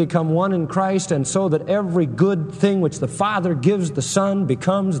that they become one in Christ, and so that every good thing which the Father gives the Son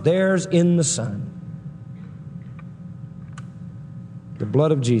becomes theirs in the Son. The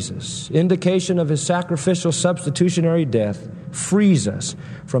blood of Jesus, indication of His sacrificial substitutionary death, frees us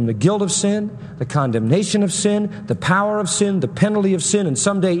from the guilt of sin, the condemnation of sin, the power of sin, the penalty of sin, and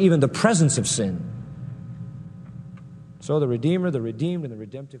someday even the presence of sin. So the Redeemer, the redeemed, and the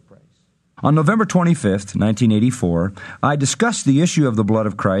redemptive price. On November 25th, 1984, I discussed the issue of the blood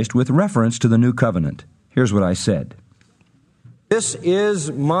of Christ with reference to the New Covenant. Here's what I said. This is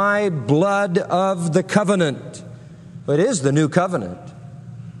my blood of the covenant. It is the New Covenant.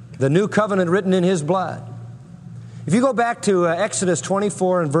 The New Covenant written in His blood. If you go back to Exodus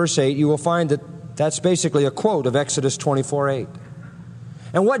 24 and verse 8, you will find that that's basically a quote of Exodus 24:8.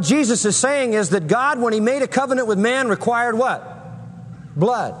 And what Jesus is saying is that God, when He made a covenant with man, required what?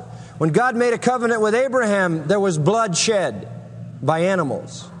 Blood. When God made a covenant with Abraham, there was blood shed by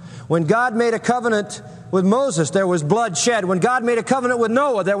animals. When God made a covenant with Moses, there was blood shed. When God made a covenant with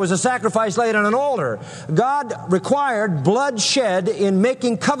Noah, there was a sacrifice laid on an altar. God required blood shed in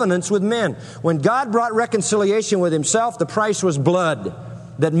making covenants with men. When God brought reconciliation with Himself, the price was blood.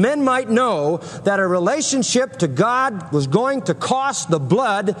 That men might know that a relationship to God was going to cost the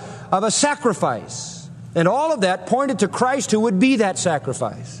blood of a sacrifice. And all of that pointed to Christ, who would be that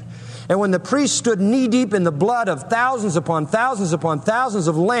sacrifice. And when the priest stood knee-deep in the blood of thousands upon thousands upon thousands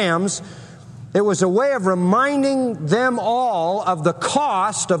of lambs, it was a way of reminding them all of the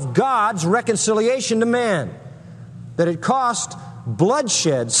cost of God's reconciliation to man. That it cost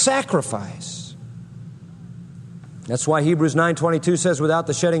bloodshed, sacrifice. That's why Hebrews 9:22 says, without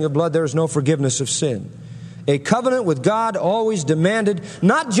the shedding of blood there is no forgiveness of sin. A covenant with God always demanded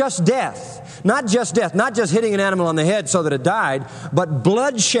not just death, not just hitting an animal on the head so that it died, but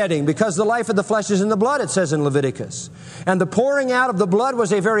blood shedding, because the life of the flesh is in the blood, it says in Leviticus. And the pouring out of the blood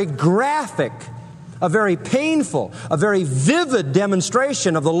was a very graphic, a very painful, a very vivid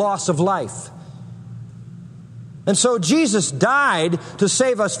demonstration of the loss of life. And so Jesus died to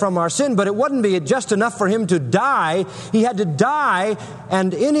save us from our sin, but it wouldn't be just enough for Him to die. He had to die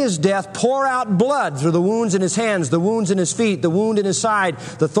and in His death pour out blood through the wounds in His hands, the wounds in His feet, the wound in His side,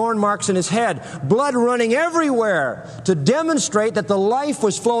 the thorn marks in His head, blood running everywhere to demonstrate that the life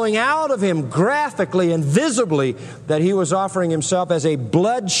was flowing out of Him graphically and visibly, that He was offering Himself as a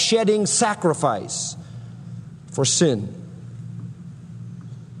blood-shedding sacrifice for sin.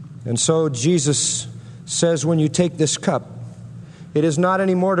 And so Jesus says, when you take this cup, it is not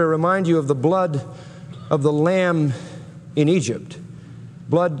anymore to remind you of the blood of the lamb in Egypt,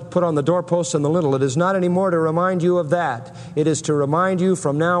 blood put on the doorposts and the lintel. It is not anymore to remind you of that. It is to remind you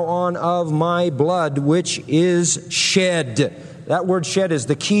from now on of my blood, which is shed. That word shed is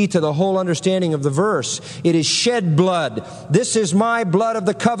the key to the whole understanding of the verse. It is shed blood. This is my blood of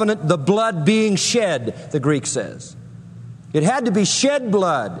the covenant, the blood being shed, the Greek says. It had to be shed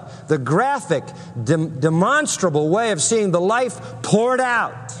blood, the graphic, demonstrable way of seeing the life poured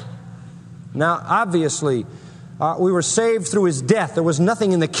out. Now, obviously, We were saved through His death. There was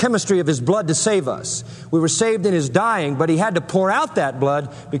nothing in the chemistry of His blood to save us. We were saved in His dying, but He had to pour out that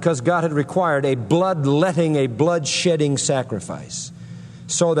blood because God had required a blood-letting, a blood-shedding sacrifice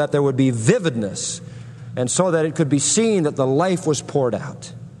so that there would be vividness and so that it could be seen that the life was poured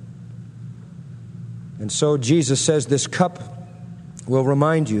out. And so Jesus says, this cup will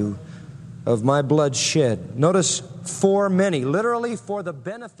remind you of my blood shed. Notice, for many, literally for the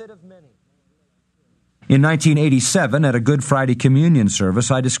benefit of many. In 1987, at a Good Friday communion service,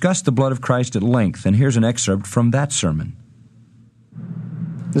 I discussed the blood of Christ at length, and here's an excerpt from that sermon.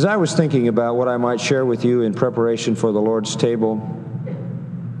 As I was thinking about what I might share with you in preparation for the Lord's table,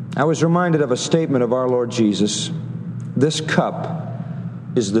 I was reminded of a statement of our Lord Jesus. This cup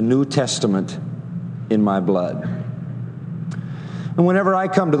is the New Testament in my blood. And whenever I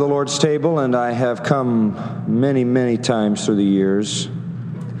come to the Lord's table, and I have come many, many times through the years,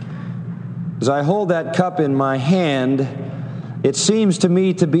 as I hold that cup in my hand, it seems to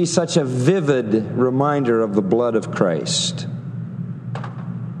me to be such a vivid reminder of the blood of Christ.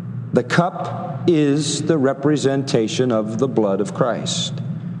 The cup is the representation of the blood of Christ.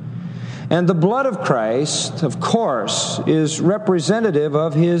 And the blood of Christ, of course, is representative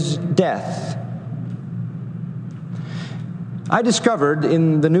of His death. I discovered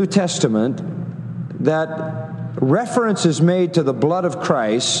in the New Testament that reference is made to the blood of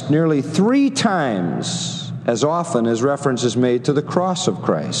Christ nearly 3 times as often as reference is made to the cross of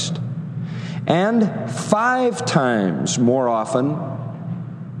Christ, and 5 times more often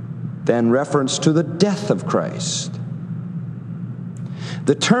than reference to the death of Christ.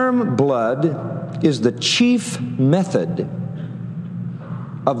 The term blood is the chief method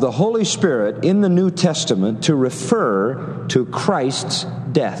of the Holy Spirit in the New Testament to refer to Christ's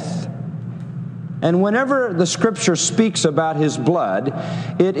death. And whenever the Scripture speaks about His blood,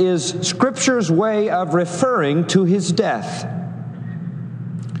 it is Scripture's way of referring to His death.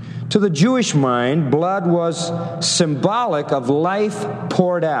 To the Jewish mind, blood was symbolic of life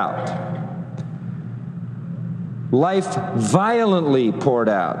poured out. Life violently poured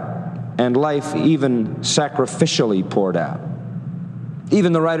out, and life even sacrificially poured out.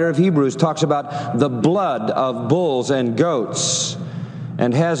 Even the writer of Hebrews talks about the blood of bulls and goats,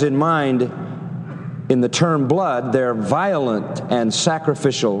 and has in mind, in the term blood, their violent and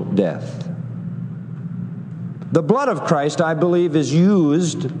sacrificial death. The blood of Christ, I believe, is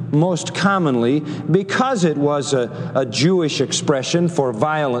used most commonly because it was a Jewish expression for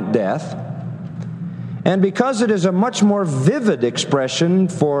violent death, and because it is a much more vivid expression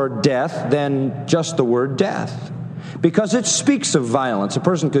for death than just the word death. Because it speaks of violence. A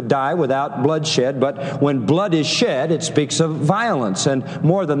person could die without bloodshed, but when blood is shed, it speaks of violence. And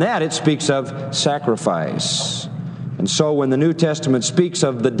more than that, it speaks of sacrifice. And so when the New Testament speaks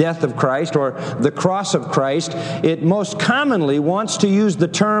of the death of Christ or the cross of Christ, it most commonly wants to use the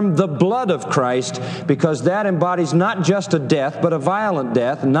term the blood of Christ, because that embodies not just a death, but a violent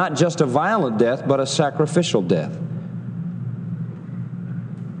death, not just a violent death, but a sacrificial death.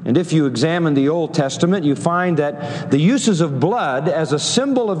 And if you examine the Old Testament, you find that the uses of blood as a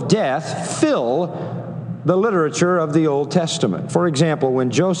symbol of death fill the literature of the Old Testament. For example, when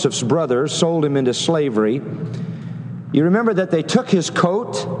Joseph's brothers sold him into slavery, you remember that they took his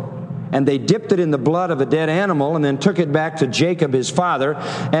coat and they dipped it in the blood of a dead animal and then took it back to Jacob, his father,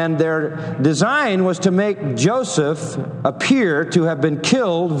 and their design was to make Joseph appear to have been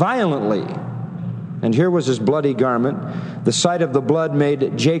killed violently. And here was his bloody garment. The sight of the blood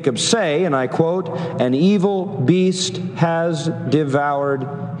made Jacob say, and I quote, "An evil beast has devoured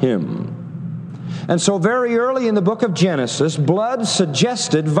him." And so very early in the book of Genesis, blood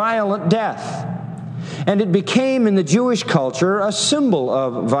suggested violent death. And it became in the Jewish culture a symbol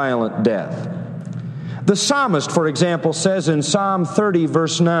of violent death. The psalmist, for example, says in Psalm 30,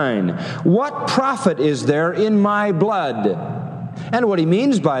 verse 9, "What profit is there in my blood?" And what he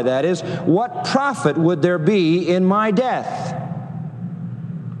means by that is, what profit would there be in my death?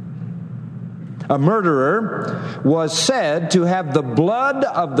 A murderer was said to have the blood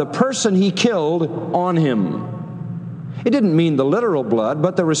of the person he killed on him. It didn't mean the literal blood,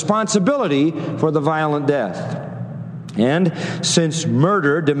 but the responsibility for the violent death. And since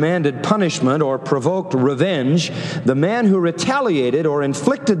murder demanded punishment or provoked revenge, the man who retaliated or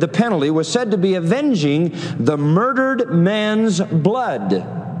inflicted the penalty was said to be avenging the murdered man's blood.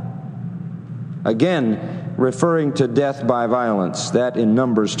 Again, referring to death by violence, that in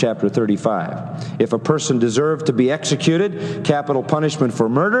Numbers chapter 35. If a person deserved to be executed, capital punishment for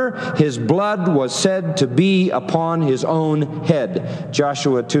murder, his blood was said to be upon his own head.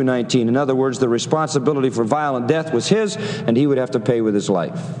 Joshua 2:19. In other words, the responsibility for violent death was his, and he would have to pay with his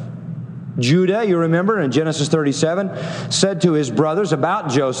life. Judah, you remember in Genesis 37, said to his brothers about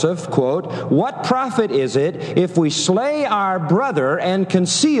Joseph, quote, "What profit is it if we slay our brother and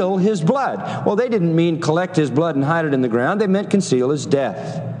conceal his blood?" Well, they didn't mean collect his blood and hide it in the ground. They meant conceal his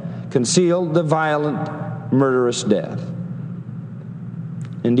death. Conceal the violent, murderous death.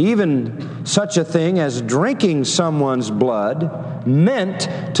 And even such a thing as drinking someone's blood meant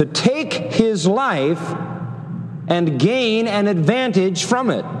to take his life and gain an advantage from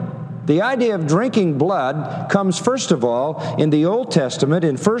it. The idea of drinking blood comes first of all in the Old Testament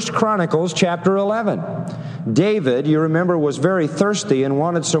in 1 Chronicles chapter 11. David, you remember, was very thirsty and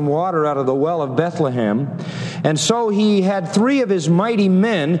wanted some water out of the well of Bethlehem. And so he had 3 of his mighty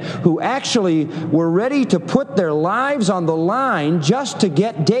men who actually were ready to put their lives on the line just to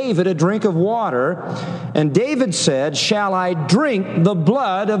get David a drink of water. And David said, "Shall I drink the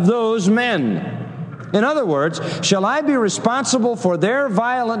blood of those men?" In other words, shall I be responsible for their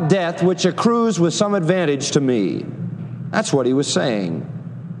violent death which accrues with some advantage to me? That's what he was saying.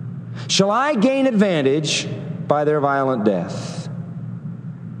 Shall I gain advantage by their violent death?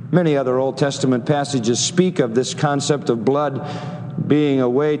 Many other Old Testament passages speak of this concept of blood being a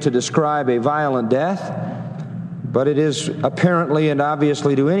way to describe a violent death, but it is apparently and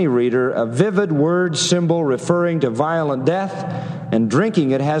obviously to any reader a vivid word symbol referring to violent death, and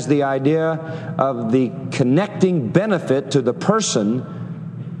drinking it has the idea of the connecting benefit to the person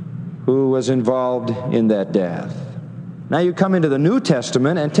who was involved in that death. Now you come into the New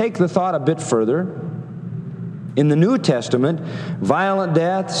Testament and take the thought a bit further. In the New Testament, violent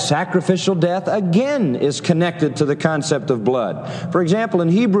death, sacrificial death, again is connected to the concept of blood. For example, in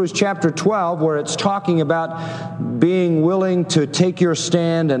Hebrews chapter 12, where it's talking about being willing to take your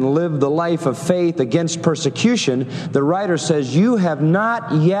stand and live the life of faith against persecution, the writer says, "You have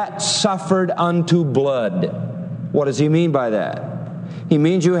not yet suffered unto blood." What does he mean by that? He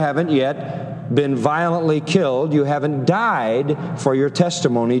means you haven't yet been violently killed. You haven't died for your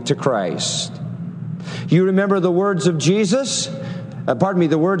testimony to Christ. You remember the words of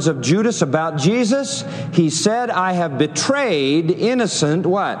the words of Judas about Jesus? He said, "I have betrayed innocent"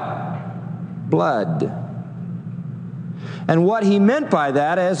 what? Blood. And what he meant by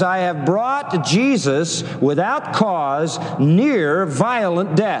that is, I have brought Jesus without cause near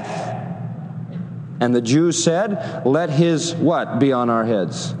violent death. And the Jews said, "Let his" what be on our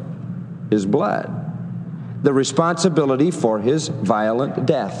heads? His blood. The responsibility for his violent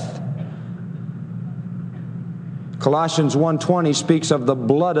death. Colossians 1:20 speaks of the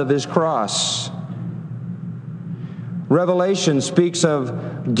blood of his cross. Revelation speaks of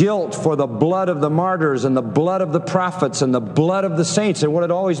guilt for the blood of the martyrs and the blood of the prophets and the blood of the saints. And what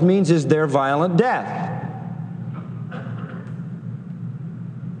it always means is their violent death.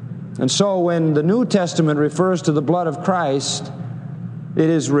 And so when the New Testament refers to the blood of Christ, it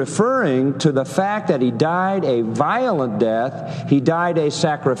is referring to the fact that he died a violent death, he died a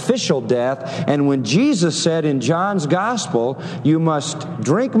sacrificial death, and when Jesus said in John's Gospel, "You must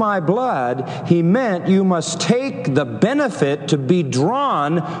drink my blood," he meant you must take the benefit to be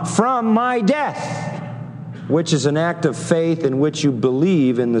drawn from my death, which is an act of faith in which you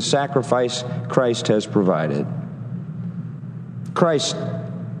believe in the sacrifice Christ has provided. Christ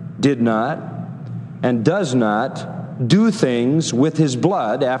did not and does not do things with his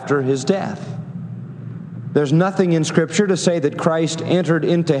blood after his death. There's nothing in Scripture to say that Christ entered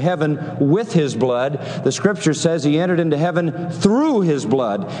into heaven with his blood. The Scripture says he entered into heaven through his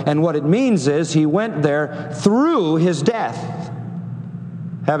blood. And what it means is he went there through his death,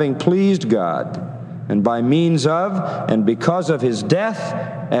 having pleased God. And by means of and because of his death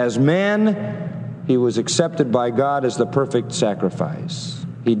as man, he was accepted by God as the perfect sacrifice.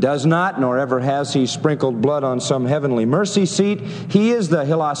 He does not, nor ever has he, sprinkled blood on some heavenly mercy seat. He is the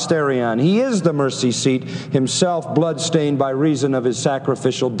hilasterion. He is the mercy seat, himself blood-stained by reason of his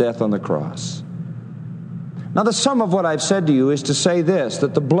sacrificial death on the cross. Now, the sum of what I've said to you is to say this,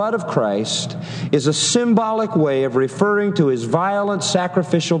 that the blood of Christ is a symbolic way of referring to his violent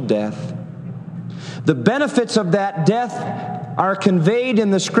sacrificial death. The benefits of that death are conveyed in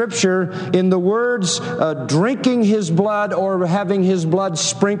the Scripture in the words drinking his blood or having his blood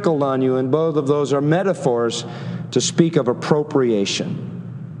sprinkled on you, and both of those are metaphors to speak of appropriation.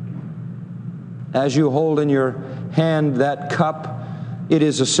 As you hold in your hand that cup, it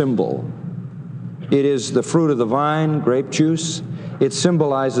is a symbol. It is the fruit of the vine, grape juice. It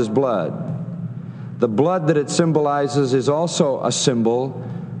symbolizes blood. The blood that it symbolizes is also a symbol.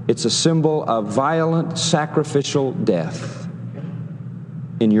 It's a symbol of violent sacrificial death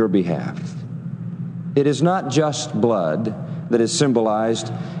in your behalf. It is not just blood that is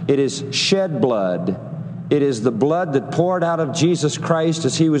symbolized. It is shed blood It is the blood that poured out of Jesus Christ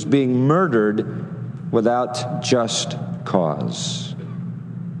as he was being murdered without just cause.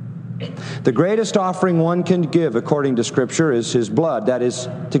 The greatest offering one can give, according to Scripture, is his blood, that is,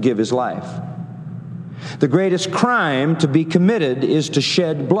 to give his life. The greatest crime to be committed is to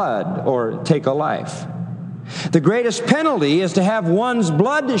shed blood or take a life. The greatest penalty is to have one's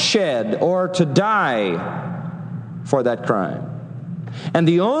blood shed or to die for that crime. And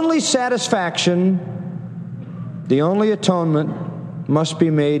the only satisfaction, the only atonement must be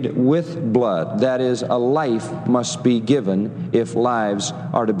made with blood. That is, a life must be given if lives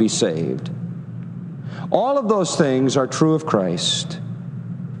are to be saved. All of those things are true of Christ.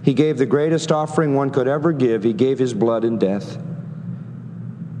 He gave the greatest offering one could ever give. He gave his blood in death.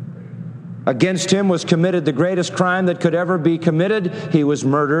 Against him was committed the greatest crime that could ever be committed. He was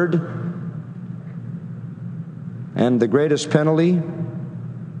murdered. And the greatest penalty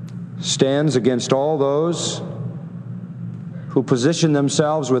stands against all those who position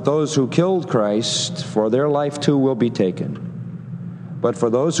themselves with those who killed Christ, for their life too will be taken. But for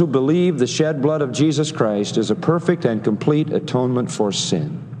those who believe, the shed blood of Jesus Christ is a perfect and complete atonement for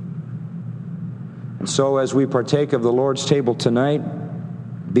sin. And so as we partake of the Lord's table tonight,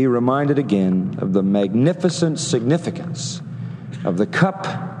 be reminded again of the magnificent significance of the cup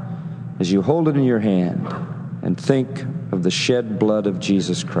as you hold it in your hand, and think of the shed blood of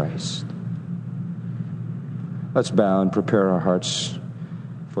Jesus Christ. Let's bow and prepare our hearts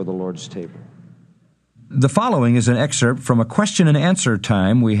for the Lord's table. The following is an excerpt from a question and answer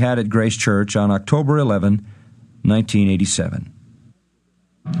time we had at Grace Church on October 11, 1987.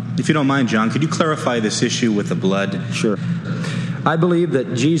 If you don't mind, John, could you clarify this issue with the blood? Sure. I believe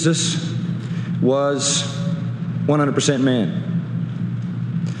that Jesus was 100% man.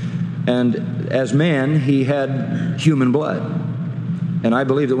 And as man, he had human blood. And I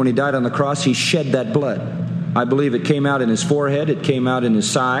believe that when he died on the cross, he shed that blood. I believe it came out in his forehead, it came out in his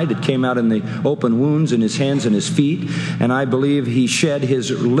side, it came out in the open wounds in his hands and his feet, and I believe he shed his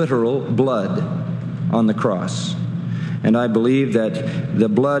literal blood on the cross. And I believe that the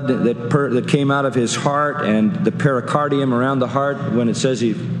blood that came out of his heart and the pericardium around the heart, when it says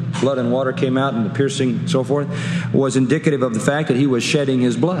blood and water came out and the piercing and so forth, was indicative of the fact that he was shedding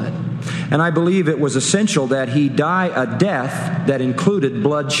his blood. And I believe it was essential that he die a death that included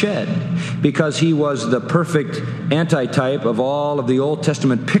blood shed, because he was the perfect antitype of all of the Old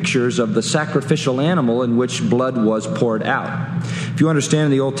Testament pictures of the sacrificial animal in which blood was poured out. If you understand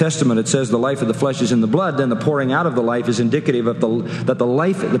in the Old Testament it says the life of the flesh is in the blood, then the pouring out of the life is indicative of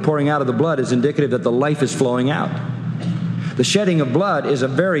the pouring out of the blood is indicative that the life is flowing out. The shedding of blood is a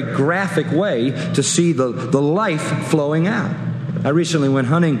very graphic way to see the life flowing out. I recently went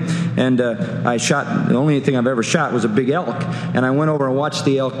hunting, and I shot, the only thing I've ever shot was a big elk, and I went over and watched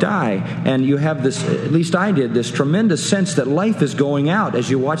the elk die, and you have this, at least I did, this tremendous sense that life is going out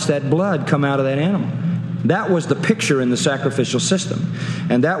as you watch that blood come out of that animal. That was the picture in the sacrificial system.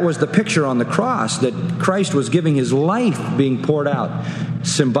 And that was the picture on the cross, that Christ was giving his life being poured out.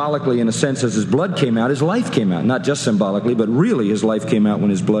 Symbolically, in a sense, as his blood came out, his life came out. Not just symbolically, but really his life came out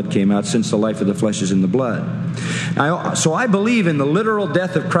when his blood came out, since the life of the flesh is in the blood. So I believe in the literal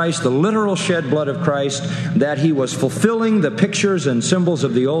death of Christ, the literal shed blood of Christ, that he was fulfilling the pictures and symbols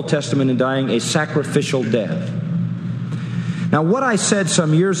of the Old Testament in dying a sacrificial death. Now, what I said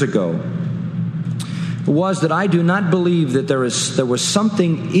some years ago was that I do not believe that there was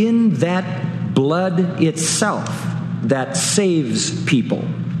something in that blood itself that saves people.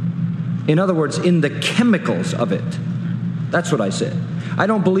 In other words, in the chemicals of it. That's what I said. I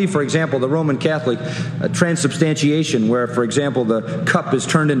don't believe, for example, the Roman Catholic transubstantiation, where, for example, the cup is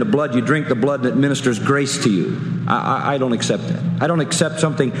turned into blood, you drink the blood, and it ministers grace to you. I don't accept that. I don't accept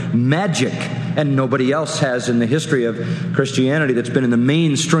something magic, and nobody else has in the history of Christianity that's been in the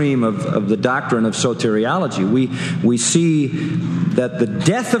mainstream of the doctrine of soteriology. We see that the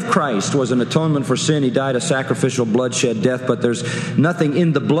death of Christ was an atonement for sin. He died a sacrificial bloodshed death, but there's nothing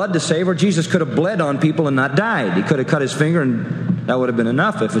in the blood to save, or Jesus could have bled on people and not died. He could have cut his finger and that would have been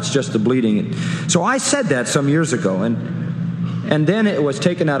enough if it's just the bleeding. So I said that some years ago, and then it was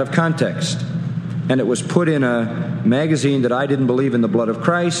taken out of context, and it was put in a magazine that I didn't believe in the blood of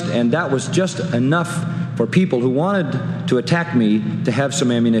Christ, and that was just enough for people who wanted to attack me to have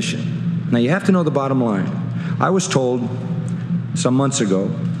some ammunition. Now you have to know the bottom line. I was told some months ago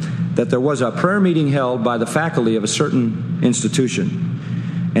that there was a prayer meeting held by the faculty of a certain institution.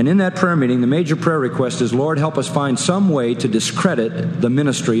 And in that prayer meeting, the major prayer request is, Lord, help us find some way to discredit the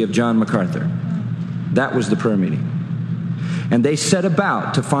ministry of John MacArthur. That was the prayer meeting. And they set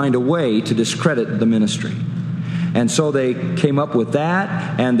about to find a way to discredit the ministry. And so they came up with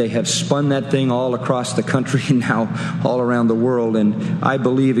that, and they have spun that thing all across the country and now all around the world. And I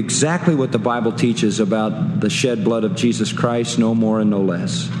believe exactly what the Bible teaches about the shed blood of Jesus Christ, no more and no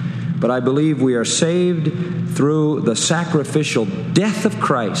less. But I believe we are saved through the sacrificial death of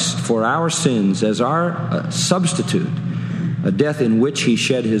Christ for our sins as our substitute, a death in which He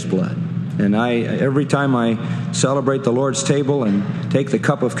shed His blood. And every time I celebrate the Lord's table and take the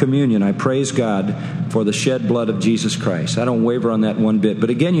cup of communion, I praise God for the shed blood of Jesus Christ. I don't waver on that one bit. But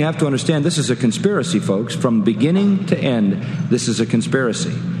again, you have to understand, this is a conspiracy, folks. From beginning to end, this is a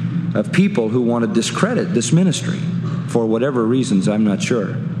conspiracy of people who want to discredit this ministry for whatever reasons, I'm not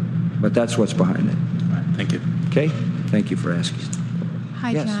sure. But that's what's behind it. All right, thank you. Okay? Thank you for asking.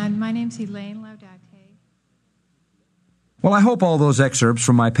 Hi, Yes. John. My name's Elaine Laudate. Well, I hope all those excerpts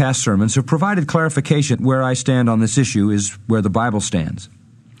from my past sermons have provided clarification where I stand on this issue is where the Bible stands.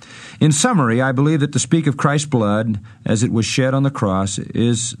 In summary, I believe that to speak of Christ's blood as it was shed on the cross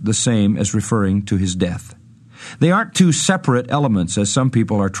is the same as referring to His death. They aren't two separate elements, as some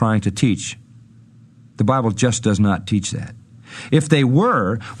people are trying to teach. The Bible just does not teach that. If they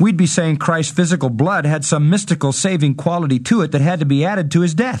were, we'd be saying Christ's physical blood had some mystical saving quality to it that had to be added to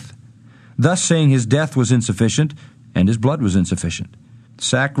His death, thus saying His death was insufficient and His blood was insufficient.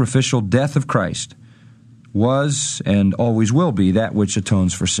 Sacrificial death of Christ was and always will be that which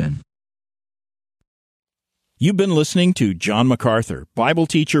atones for sin. You've been listening to John MacArthur, Bible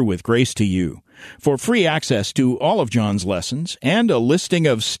teacher with Grace to You. For free access to all of John's lessons and a listing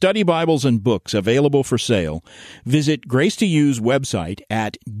of study Bibles and books available for sale, visit Grace to You's website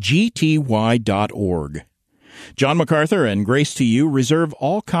at gty.org. John MacArthur and Grace to You reserve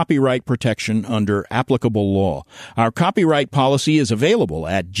all copyright protection under applicable law. Our copyright policy is available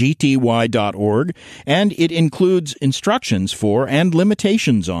at gty.org, and it includes instructions for and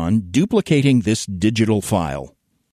limitations on duplicating this digital file.